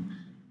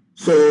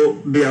 So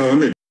they are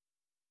on it.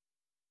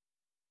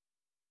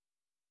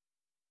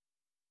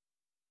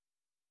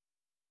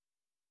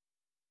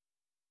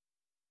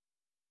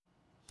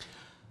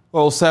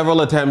 Well,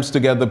 several attempts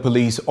to get the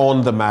police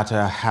on the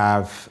matter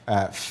have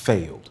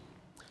failed.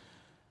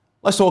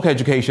 Let's talk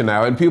education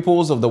now. And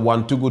pupils of the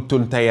Wantugu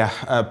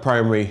Tunteya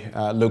Primary,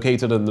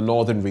 located in the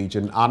northern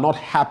region, are not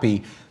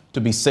happy to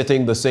be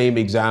sitting the same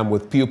exam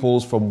with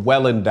pupils from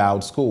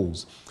well-endowed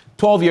schools.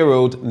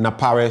 12-year-old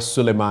Napare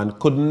Suleiman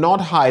could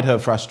not hide her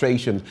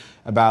frustration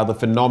about the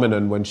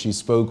phenomenon when she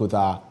spoke with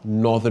our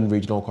northern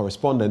regional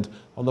correspondent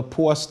on the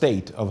poor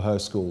state of her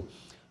school.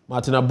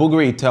 Martina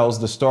Bugri tells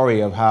the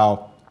story of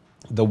how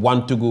the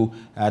Wantugu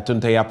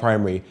Tunteya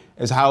Primary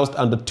is housed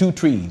under 2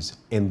 trees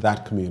in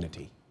that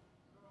community.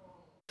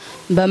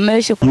 You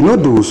know,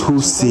 those who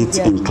sit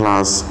in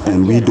class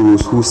and we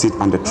those who sit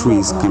under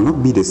trees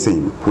cannot be the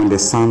same. When the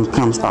sun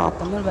comes up,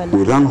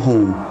 we run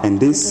home and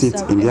they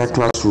sit in their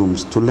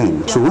classrooms to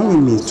learn. So when we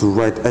meet to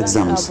write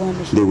exams,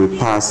 they will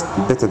pass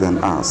better than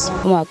us.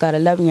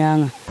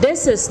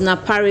 This is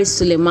Napare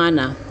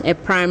Sulemana, a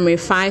primary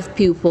 5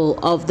 pupil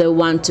of the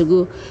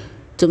Wantugu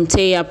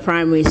Tunteya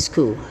Primary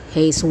School.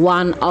 He is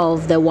one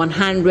of the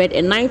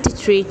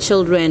 193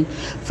 children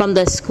from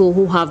the school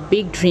who have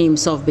big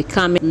dreams of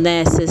becoming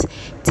nurses,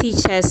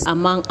 teachers,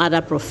 among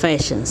other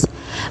professions.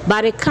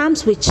 But it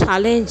comes with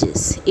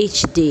challenges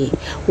each day,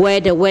 where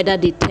the weather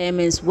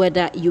determines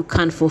whether you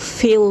can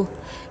fulfill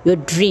your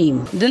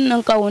dream. The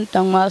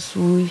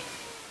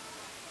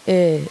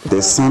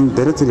sun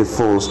directly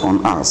falls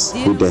on us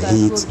with the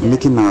heat,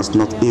 making us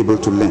not able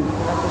to learn.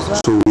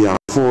 So we are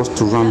forced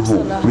to run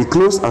home. We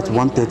close at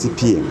 1:30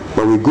 p.m.,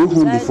 but we go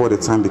home before the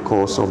time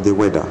because of the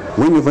weather.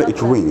 Whenever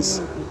it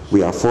rains,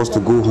 we are forced to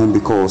go home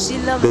because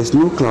there's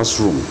no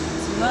classroom.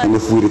 And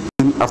if we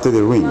return after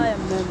the rain,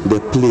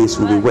 the place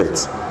will be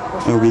wet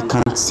and we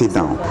can't sit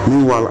down.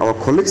 Meanwhile, our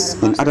colleagues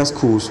in other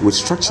schools with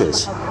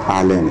structures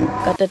are learning.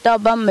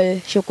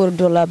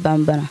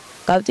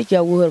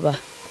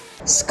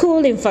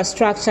 School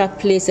infrastructure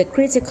plays a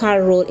critical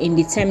role in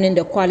determining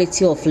the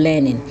quality of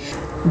learning,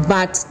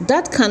 but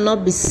that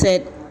cannot be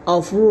said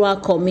of rural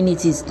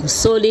communities who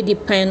solely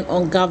depend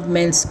on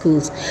government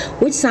schools,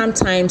 which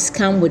sometimes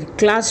come with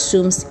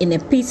classrooms in a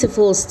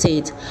pitiful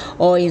state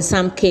or in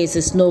some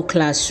cases no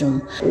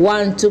classroom.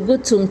 Wantugu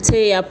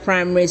Tunteya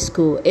Primary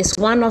School is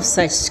one of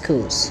such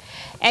schools.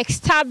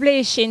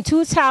 Established in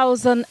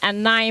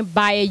 2009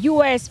 by a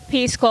U.S.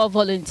 Peace Corps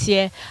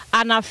volunteer,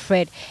 Anna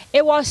Fred.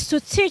 It was to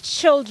teach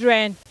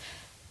children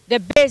the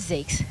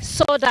basics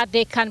so that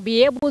they can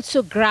be able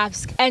to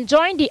grasp and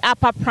join the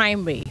upper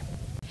primary.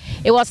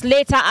 It was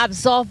later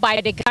absorbed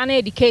by the Ghana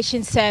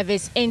Education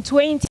Service in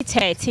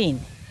 2013.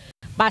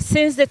 But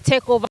since the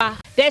takeover,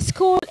 the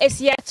school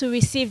is yet to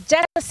receive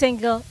just a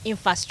single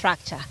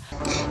infrastructure.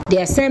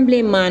 The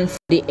assemblyman for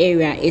the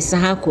area,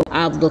 Isahako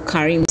Abdul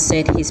Karim,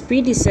 said his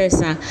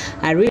predecessor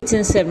had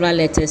written several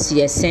letters to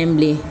the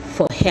assembly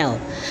for help.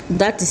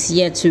 That is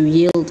yet to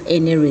yield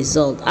any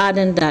result.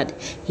 Other than that,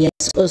 he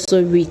has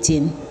also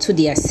written to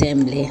the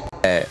assembly.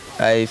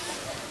 I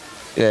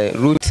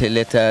wrote a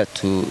letter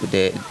to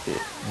the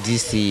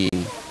DC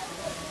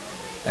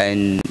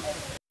and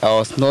I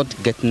was not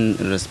getting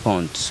a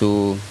response.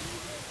 So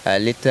I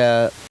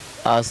later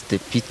asked the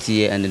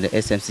PTA and the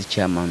SMC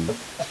chairman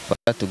for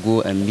her to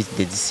go and meet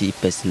the DC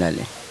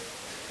personally.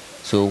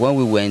 So when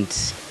we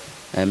went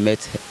and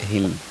met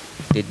him,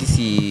 the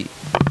DC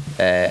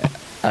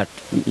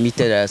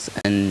admitted us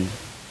and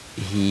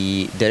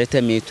he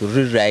directed me to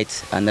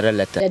rewrite another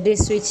letter. The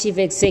district chief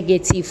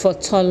executive for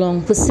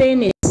Tolong,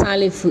 Hussein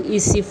Salifu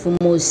Isifu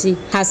Mosi,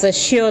 has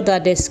assured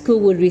that the school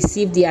will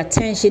receive the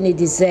attention it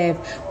deserves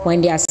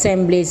when the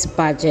assembly's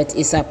budget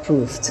is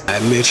approved. I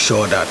made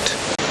sure that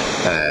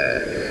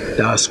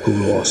that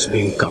school was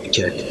being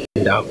captured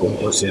in that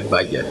composite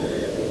budget,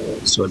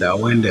 so that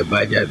when the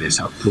budget is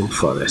approved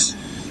for us,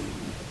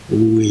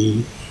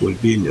 we will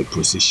be in a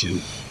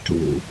position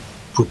to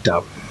put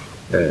up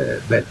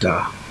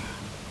better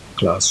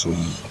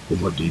classroom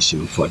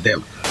accommodation for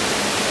them.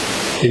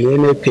 In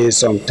any case,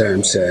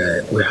 sometimes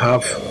we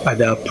have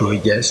other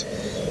projects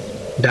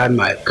that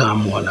might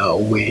come on our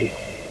way,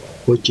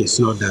 which is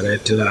not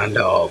directly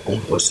under our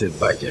composite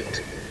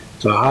budget.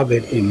 So I have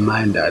it in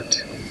mind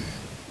that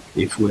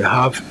if we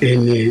have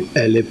any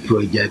early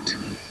project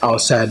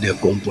outside the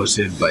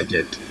composite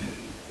budget,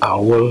 I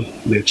will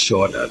make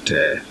sure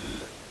that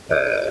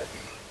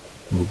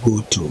we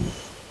go to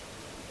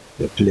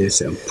the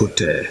place and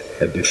put a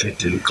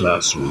befitting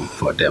classroom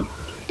for them.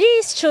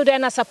 These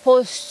children are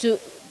supposed to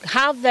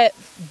have the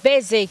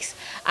basics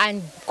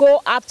and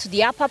go up to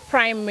the upper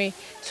primary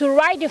to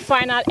write the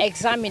final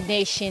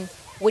examination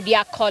with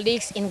their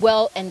colleagues in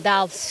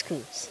well-endowed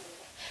schools.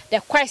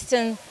 The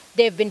question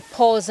they've been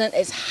posing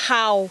is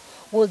how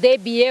will they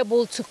be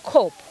able to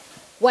cope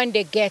when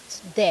they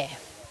get there?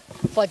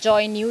 For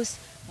Joy News,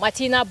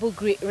 Martina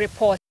Bugri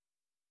reports.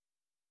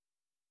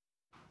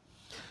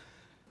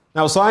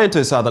 Now,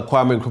 scientists at the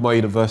Kwame Nkrumah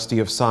University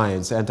of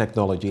Science and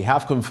Technology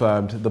have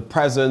confirmed the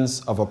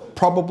presence of a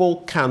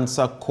probable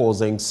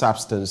cancer-causing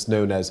substance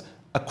known as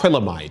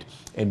acrylamide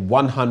in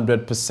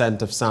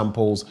 100% of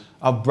samples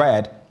of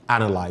bread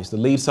analyzed. The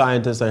lead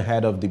scientist and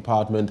head of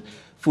Department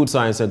Food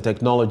Science and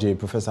Technology,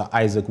 Professor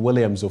Isaac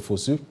Williams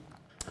Ofosu,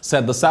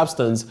 said the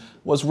substance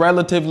was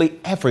relatively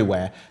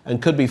everywhere and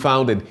could be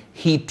found in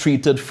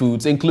heat-treated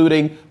foods,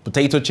 including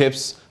potato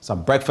chips,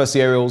 some breakfast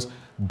cereals,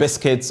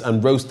 biscuits,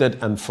 and roasted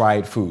and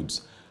fried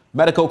foods.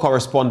 Medical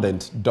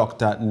correspondent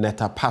Dr.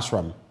 Netta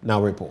Pasram now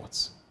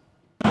reports.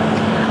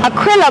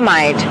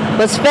 Acrylamide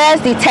was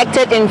first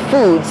detected in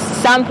foods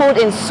sampled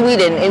in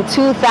Sweden in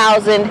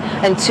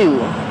 2002.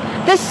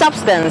 This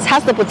substance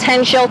has the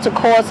potential to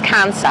cause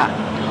cancer.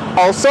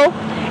 Also,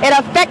 it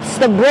affects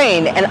the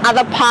brain and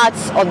other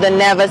parts of the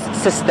nervous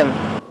system.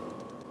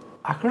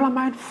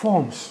 Acrylamide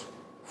forms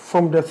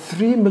from the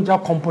three major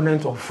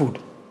components of food.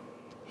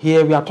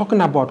 Here we are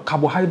talking about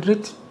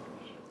carbohydrate,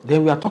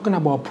 then we are talking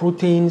about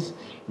proteins,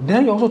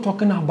 then we're also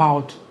talking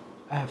about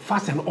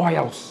fats and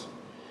oils.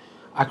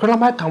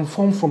 Acrylamide can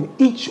form from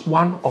each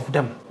one of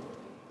them.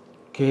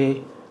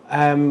 Okay,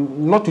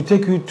 not to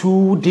take you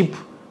too deep,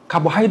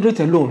 carbohydrate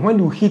alone, when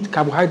you heat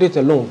carbohydrate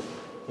alone,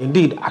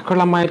 indeed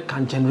acrylamide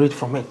can generate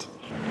from it.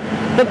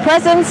 The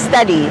present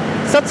study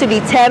sought to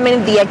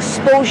determine the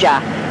exposure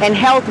and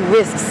health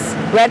risks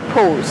bread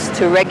pose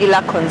to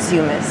regular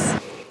consumers.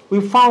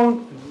 We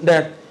found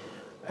that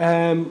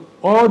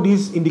all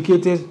these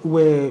indicators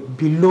were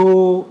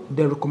below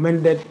the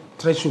recommended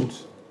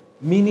thresholds,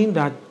 meaning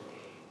that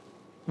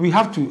we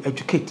have to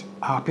educate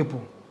our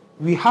people.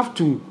 We have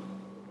to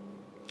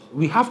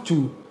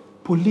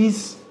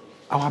police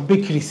our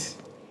bakeries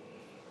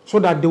so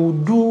that they will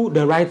do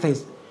the right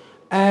things.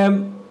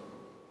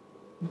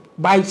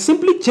 By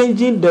simply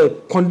changing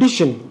the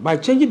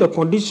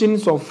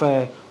conditions of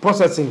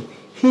processing,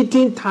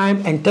 heating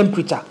time and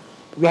temperature,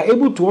 we are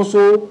able to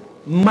also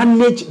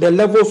manage the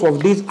levels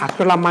of these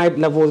acrylamide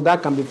levels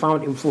that can be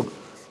found in food.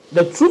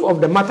 The truth of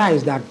the matter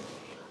is that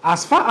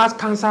as far as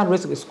cancer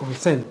risk is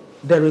concerned,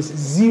 there is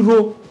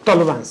zero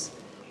tolerance.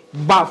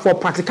 But for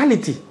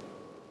practicality,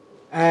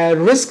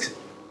 risks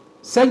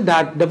such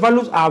that the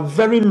values are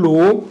very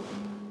low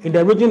in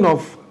the region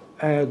of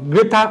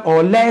greater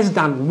or less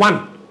than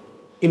 1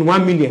 in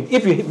 1 million.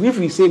 If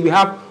we say we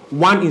have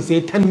 1 in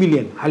say 10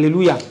 million,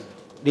 hallelujah,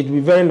 it will be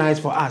very nice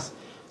for us.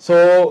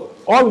 So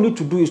all we need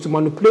to do is to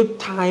manipulate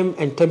time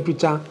and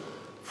temperature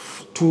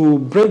to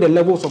bring the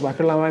levels of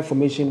acrylamide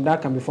formation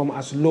that can be formed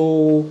as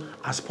low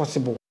as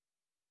possible.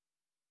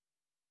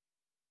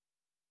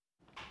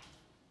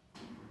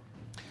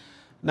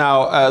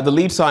 Now, the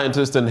lead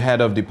scientist and head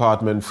of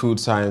Department Food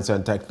Science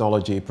and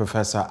Technology,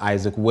 Professor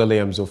Isaac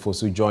Williams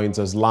Ofosu, joins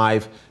us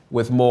live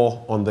with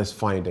more on this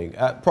finding.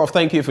 Prof,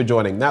 thank you for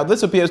joining. Now,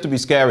 this appears to be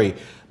scary.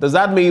 Does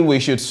that mean we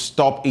should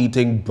stop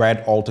eating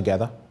bread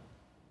altogether?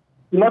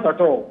 Not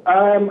at all.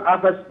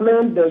 I've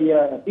explained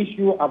the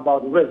issue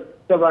about risk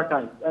several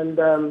times, and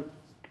there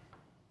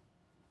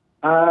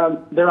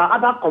are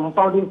other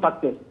confounding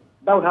factors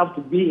that would have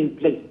to be in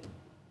place,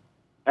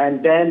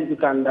 and then you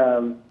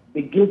can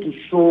begin to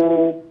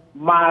show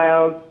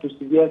mild to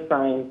severe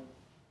signs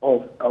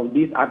of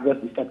these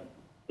adverse effects.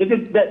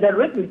 The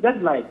risk is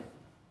just like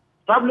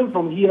traveling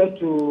from here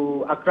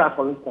to Accra,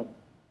 for instance.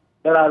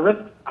 There are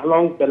risks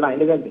along the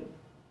line, isn't it?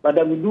 But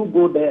then we do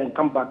go there and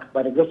come back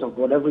by the grace of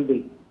God every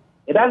day.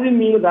 It doesn't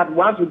mean that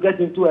once you get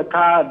into a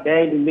car,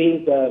 then it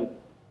means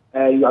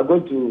you are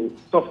going to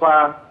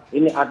suffer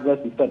any adverse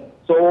effect.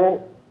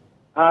 So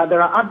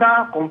there are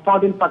other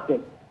confounding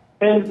factors,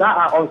 things that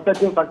are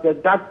uncertain factors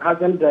that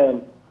hasn't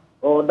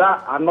or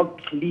that are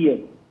not clear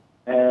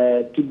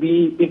to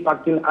be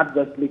impacting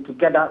adversely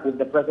together with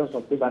the presence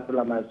of this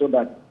acrylamide, so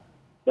that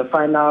the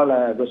final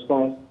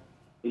response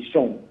is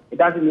shown. It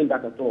doesn't mean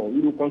that at all.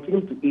 We will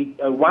continue to eat.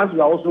 Once we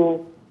are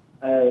also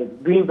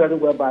doing very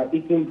well by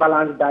eating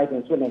balanced diet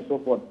and so on and so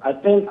forth, I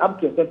think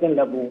up to a certain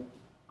level,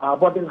 our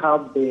bodies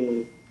have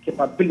the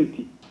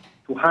capability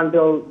to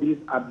handle these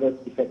adverse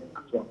effects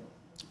as well.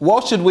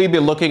 What should we be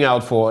looking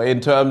out for in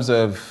terms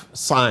of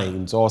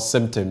signs or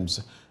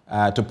symptoms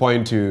to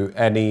point to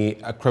any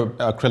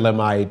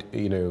acrylamide,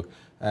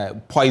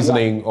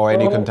 poisoning or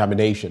any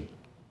contamination?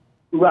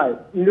 Right.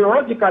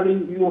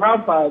 Neurologically, you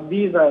have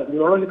these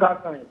neurological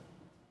signs,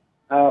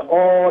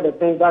 all the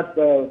things that's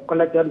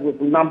connected with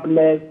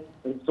numbness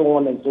and so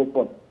on and so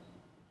forth.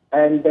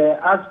 And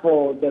as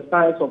for the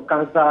signs of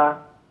cancer,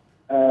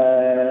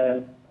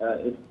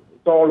 it's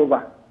all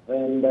over,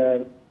 and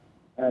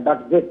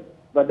that's it.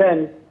 But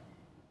then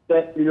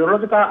the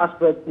neurological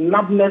aspect,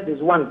 numbness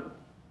is one,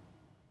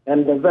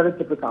 and they're very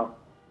typical.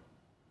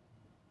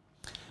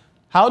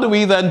 How do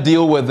we then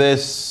deal with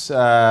this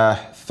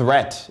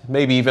threat,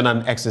 maybe even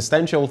an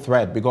existential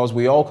threat, because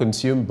we all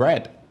consume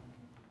bread?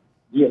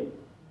 Yes.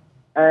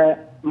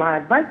 My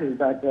advice is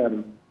that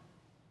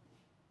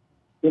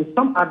in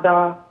some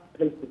other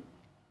places,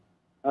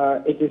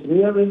 it is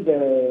nearing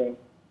the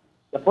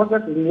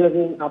process is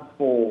nearing up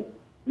for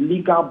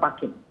legal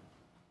backing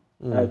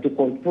to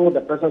control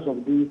the presence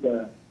of these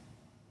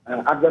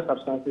adverse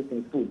substances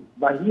in food.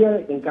 But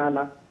here in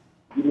Ghana,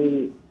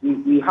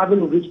 we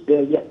haven't reached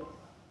there yet.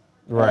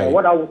 Right.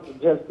 What I would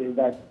suggest is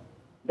that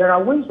there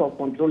are ways of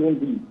controlling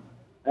these.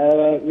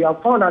 We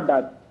have found out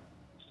that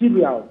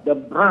cereal, the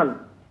brand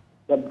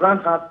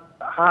has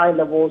high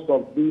levels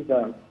of these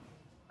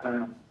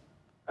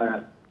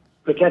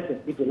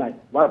precursors, if you like.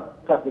 One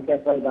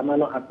precursor is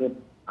amino acid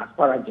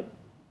asparagine.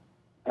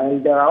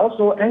 And there are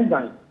also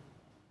enzymes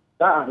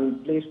that are in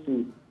place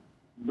to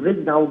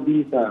break down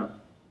these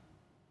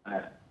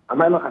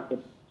amino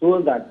acids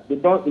so that they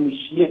don't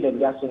initiate the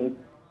reaction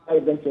that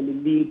eventually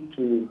lead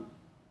to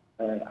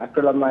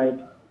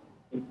acrylamide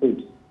in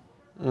food.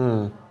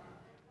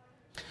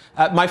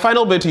 My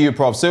final bit to you,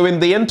 Prof. So in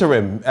the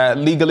interim,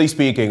 legally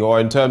speaking, or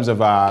in terms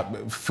of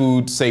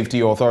food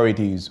safety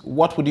authorities,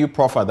 what would you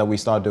proffer that we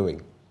start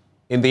doing?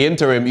 In the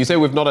interim, you say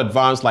we've not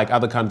advanced like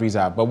other countries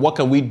have, but what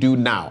can we do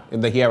now,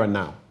 in the here and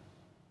now?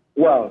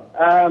 Well,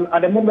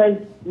 at the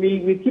moment,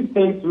 we keep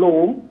things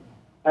low.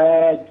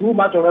 Too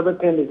much of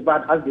everything is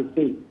bad, as they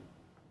say.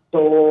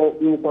 So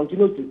we will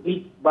continue to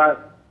eat,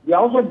 but we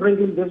are also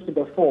bringing this to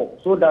the fore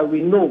so that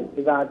we know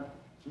that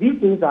these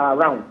things are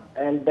around,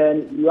 and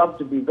then you have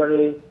to be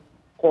very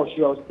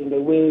cautious in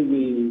the way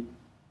we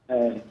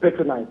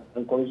patronize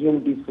and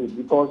consume this food,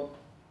 because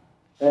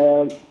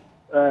the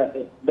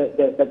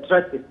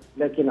threat is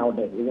lurking out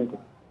there, isn't it?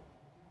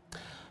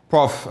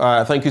 Prof,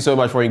 thank you so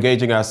much for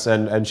engaging us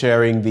and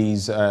sharing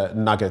these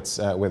nuggets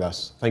with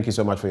us. Thank you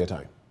so much for your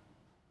time.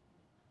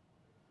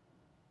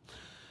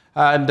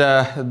 And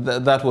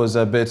that was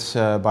a bit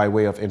by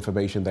way of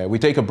information there. We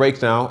take a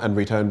break now and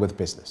return with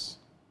business.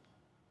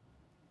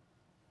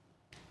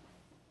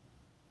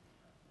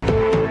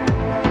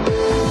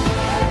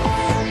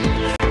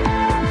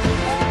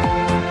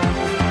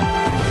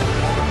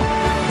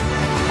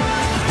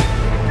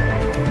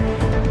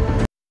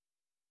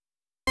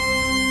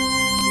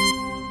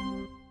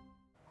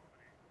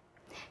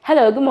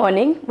 Hello, good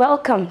morning.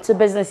 Welcome to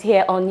Business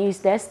here on News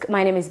Desk.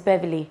 My name is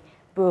Beverly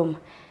Broom.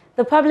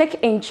 The Public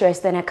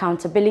Interest and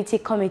Accountability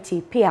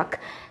Committee, PIAC,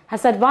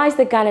 has advised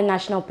the Ghana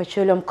National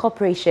Petroleum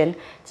Corporation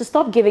to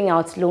stop giving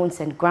out loans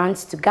and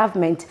grants to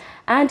government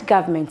and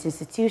government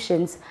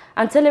institutions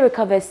until it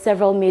recovers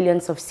several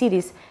millions of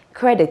cedis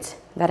credit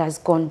that has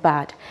gone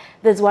bad.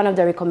 This is one of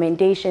the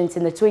recommendations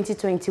in the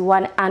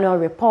 2021 annual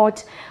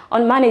report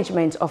on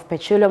management of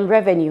petroleum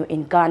revenue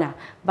in Ghana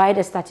by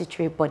the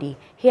statutory body.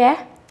 Here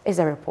is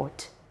a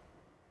report.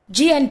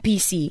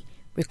 GNPC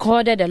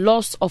recorded a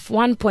loss of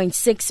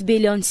 1.6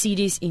 billion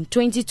cedis in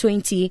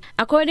 2020,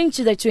 according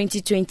to the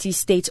 2020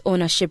 State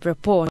Ownership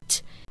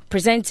Report.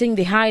 Presenting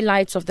the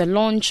highlights of the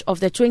launch of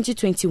the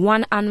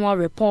 2021 annual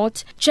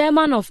report,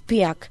 Chairman of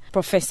PIAC,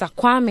 Professor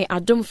Kwame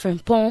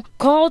Adom-Frimpong,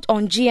 called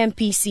on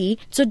GNPC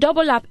to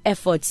double up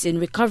efforts in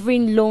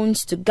recovering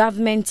loans to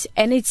government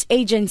and its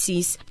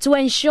agencies to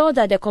ensure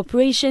that the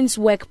corporation's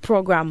work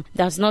program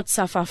does not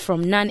suffer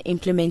from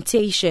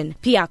non-implementation.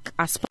 PIAC,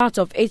 as part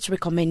of its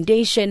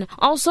recommendation,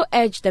 also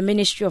urged the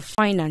Ministry of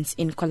Finance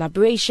in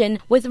collaboration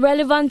with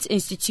relevant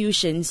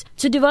institutions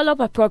to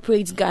develop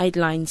appropriate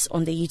guidelines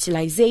on the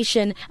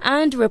utilization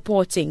and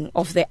reporting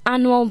of the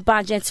annual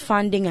budget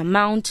funding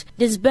amount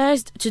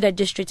disbursed to the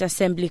District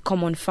Assembly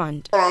Common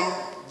Fund. From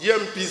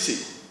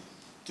GMPC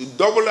to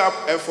double up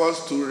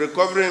efforts to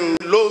recovering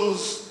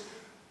loans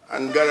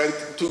and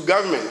to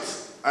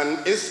governments and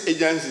its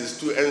agencies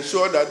to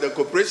ensure that the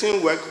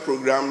corporation work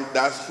program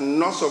does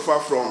not suffer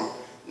from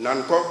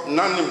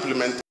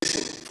non-implementation.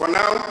 For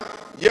now,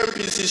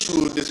 JMPC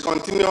should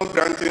discontinue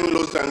granting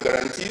loans and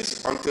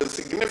guarantees until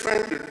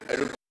significant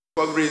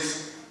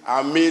recoveries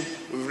are made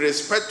with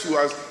respect to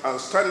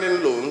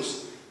outstanding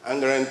loans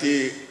and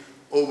guarantee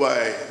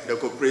over the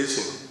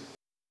corporation.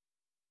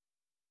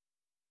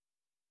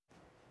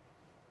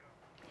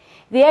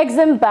 The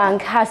Exim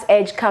Bank has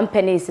urged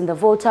companies in the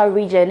Volta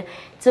region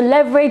to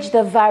leverage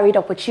the varied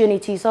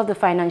opportunities of the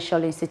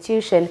financial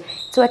institution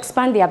to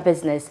expand their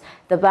business.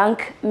 The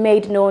bank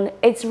made known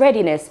its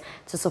readiness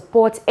to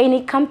support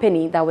any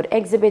company that would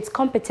exhibit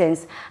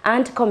competence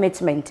and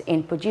commitment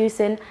in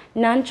producing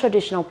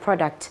non-traditional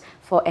products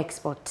for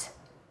export.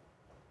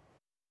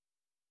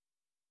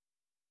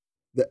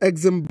 The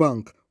Exim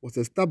Bank was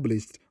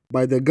established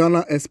by the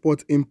Ghana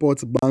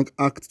Export-Import Bank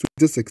Act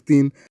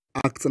 2016,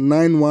 Act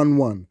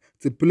 911,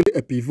 to play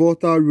a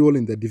pivotal role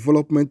in the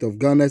development of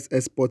Ghana's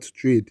export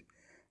trade.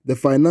 The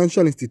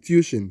financial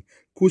institution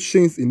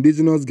cushions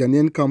indigenous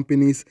Ghanaian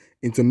companies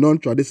into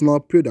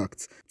non-traditional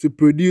products to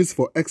produce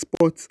for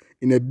export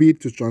in a bid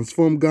to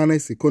transform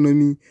Ghana's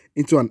economy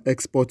into an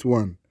export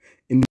one.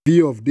 In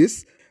view of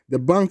this, the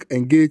bank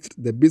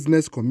engaged the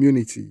business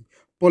community,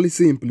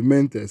 policy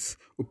implementers,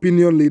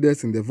 opinion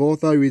leaders in the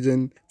Volta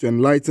region to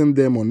enlighten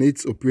them on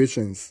its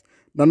operations.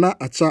 Nana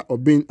Acha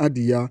Obin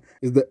Adia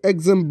is the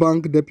Exim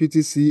Bank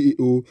Deputy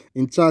CEO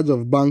in charge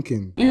of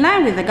banking. In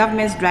line with the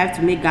government's drive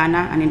to make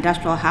Ghana an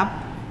industrial hub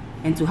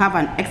and to have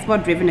an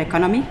export-driven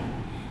economy,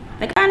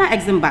 the Ghana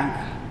Exim Bank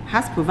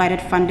has provided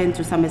funding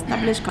to some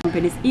established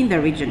companies in the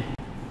region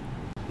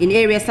in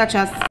areas such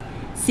as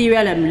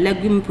cereal and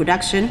legume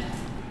production,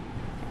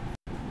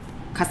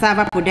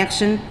 cassava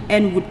production,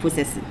 and wood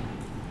processing.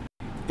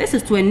 This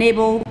is to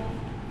enable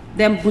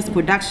them boost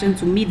production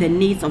to meet the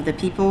needs of the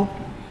people,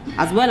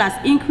 as well as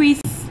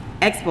increase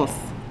exports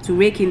to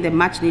rake in the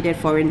much-needed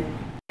foreign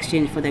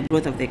exchange for the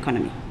growth of the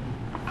economy.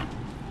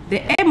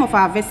 The aim of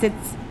our visit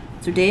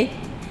today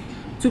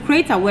to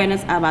create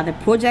awareness about the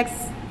projects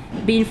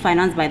being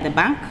financed by the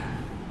bank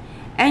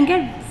and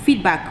get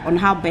feedback on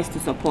how best to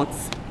support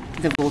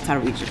the Volta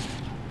region.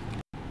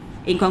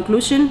 In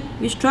conclusion,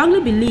 we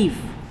strongly believe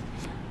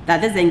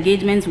that these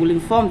engagements will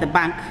inform the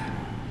bank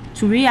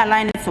to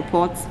realign its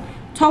support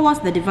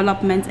towards the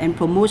development and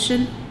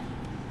promotion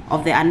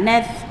of the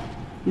unearthed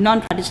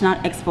non-traditional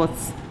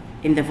exports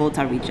in the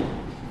Volta region.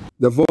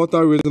 The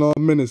Volta Regional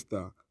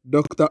Minister,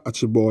 Dr.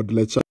 Archibald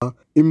Lecha,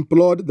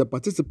 implored the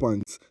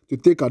participants to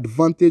take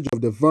advantage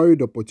of the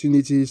varied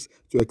opportunities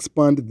to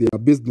expand their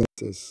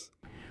businesses.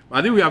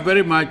 I think we are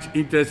very much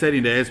interested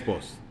in the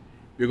exports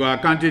because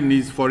our country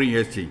needs foreign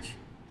exchange.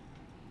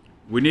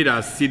 We need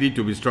our city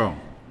to be strong,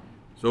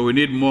 so we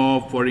need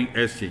more foreign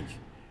exchange.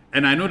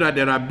 And I know that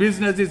there are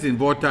businesses in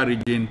Volta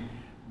region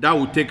that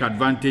will take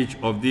advantage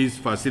of these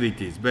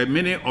facilities, but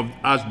many of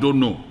us don't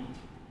know.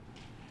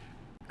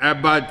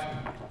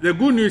 But the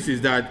good news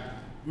is that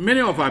many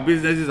of our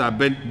businesses are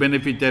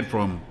benefited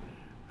from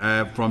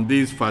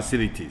these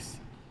facilities.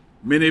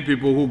 Many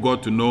people who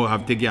got to know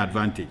have taken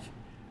advantage.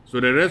 So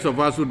the rest of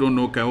us who don't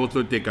know can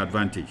also take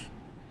advantage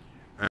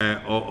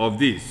of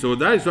this. So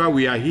that is why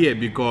we are here,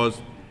 because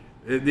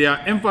their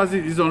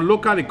emphasis is on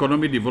local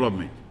economic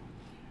development.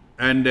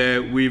 And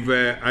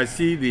I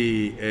see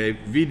the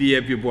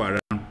VDA people around,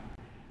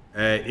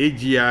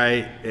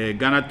 AGI,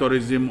 Ghana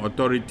Tourism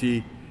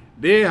Authority.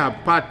 They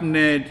have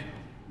partnered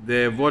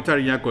the Volta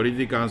Regional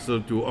Community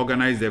Council to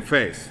organize the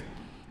fairs.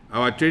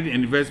 Our Trade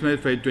and Investment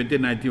Fair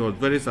 2019 was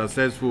very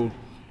successful.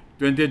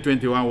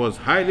 2021 was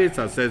highly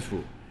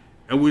successful.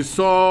 And we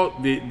saw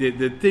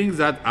the things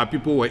that our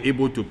people were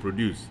able to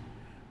produce.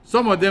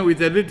 Some of them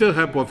with a little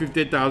help of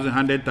 50,000,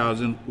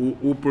 100,000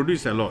 who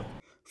produce a lot.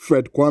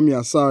 Fred Kwame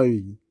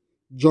Asari,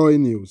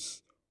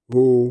 JoyNews.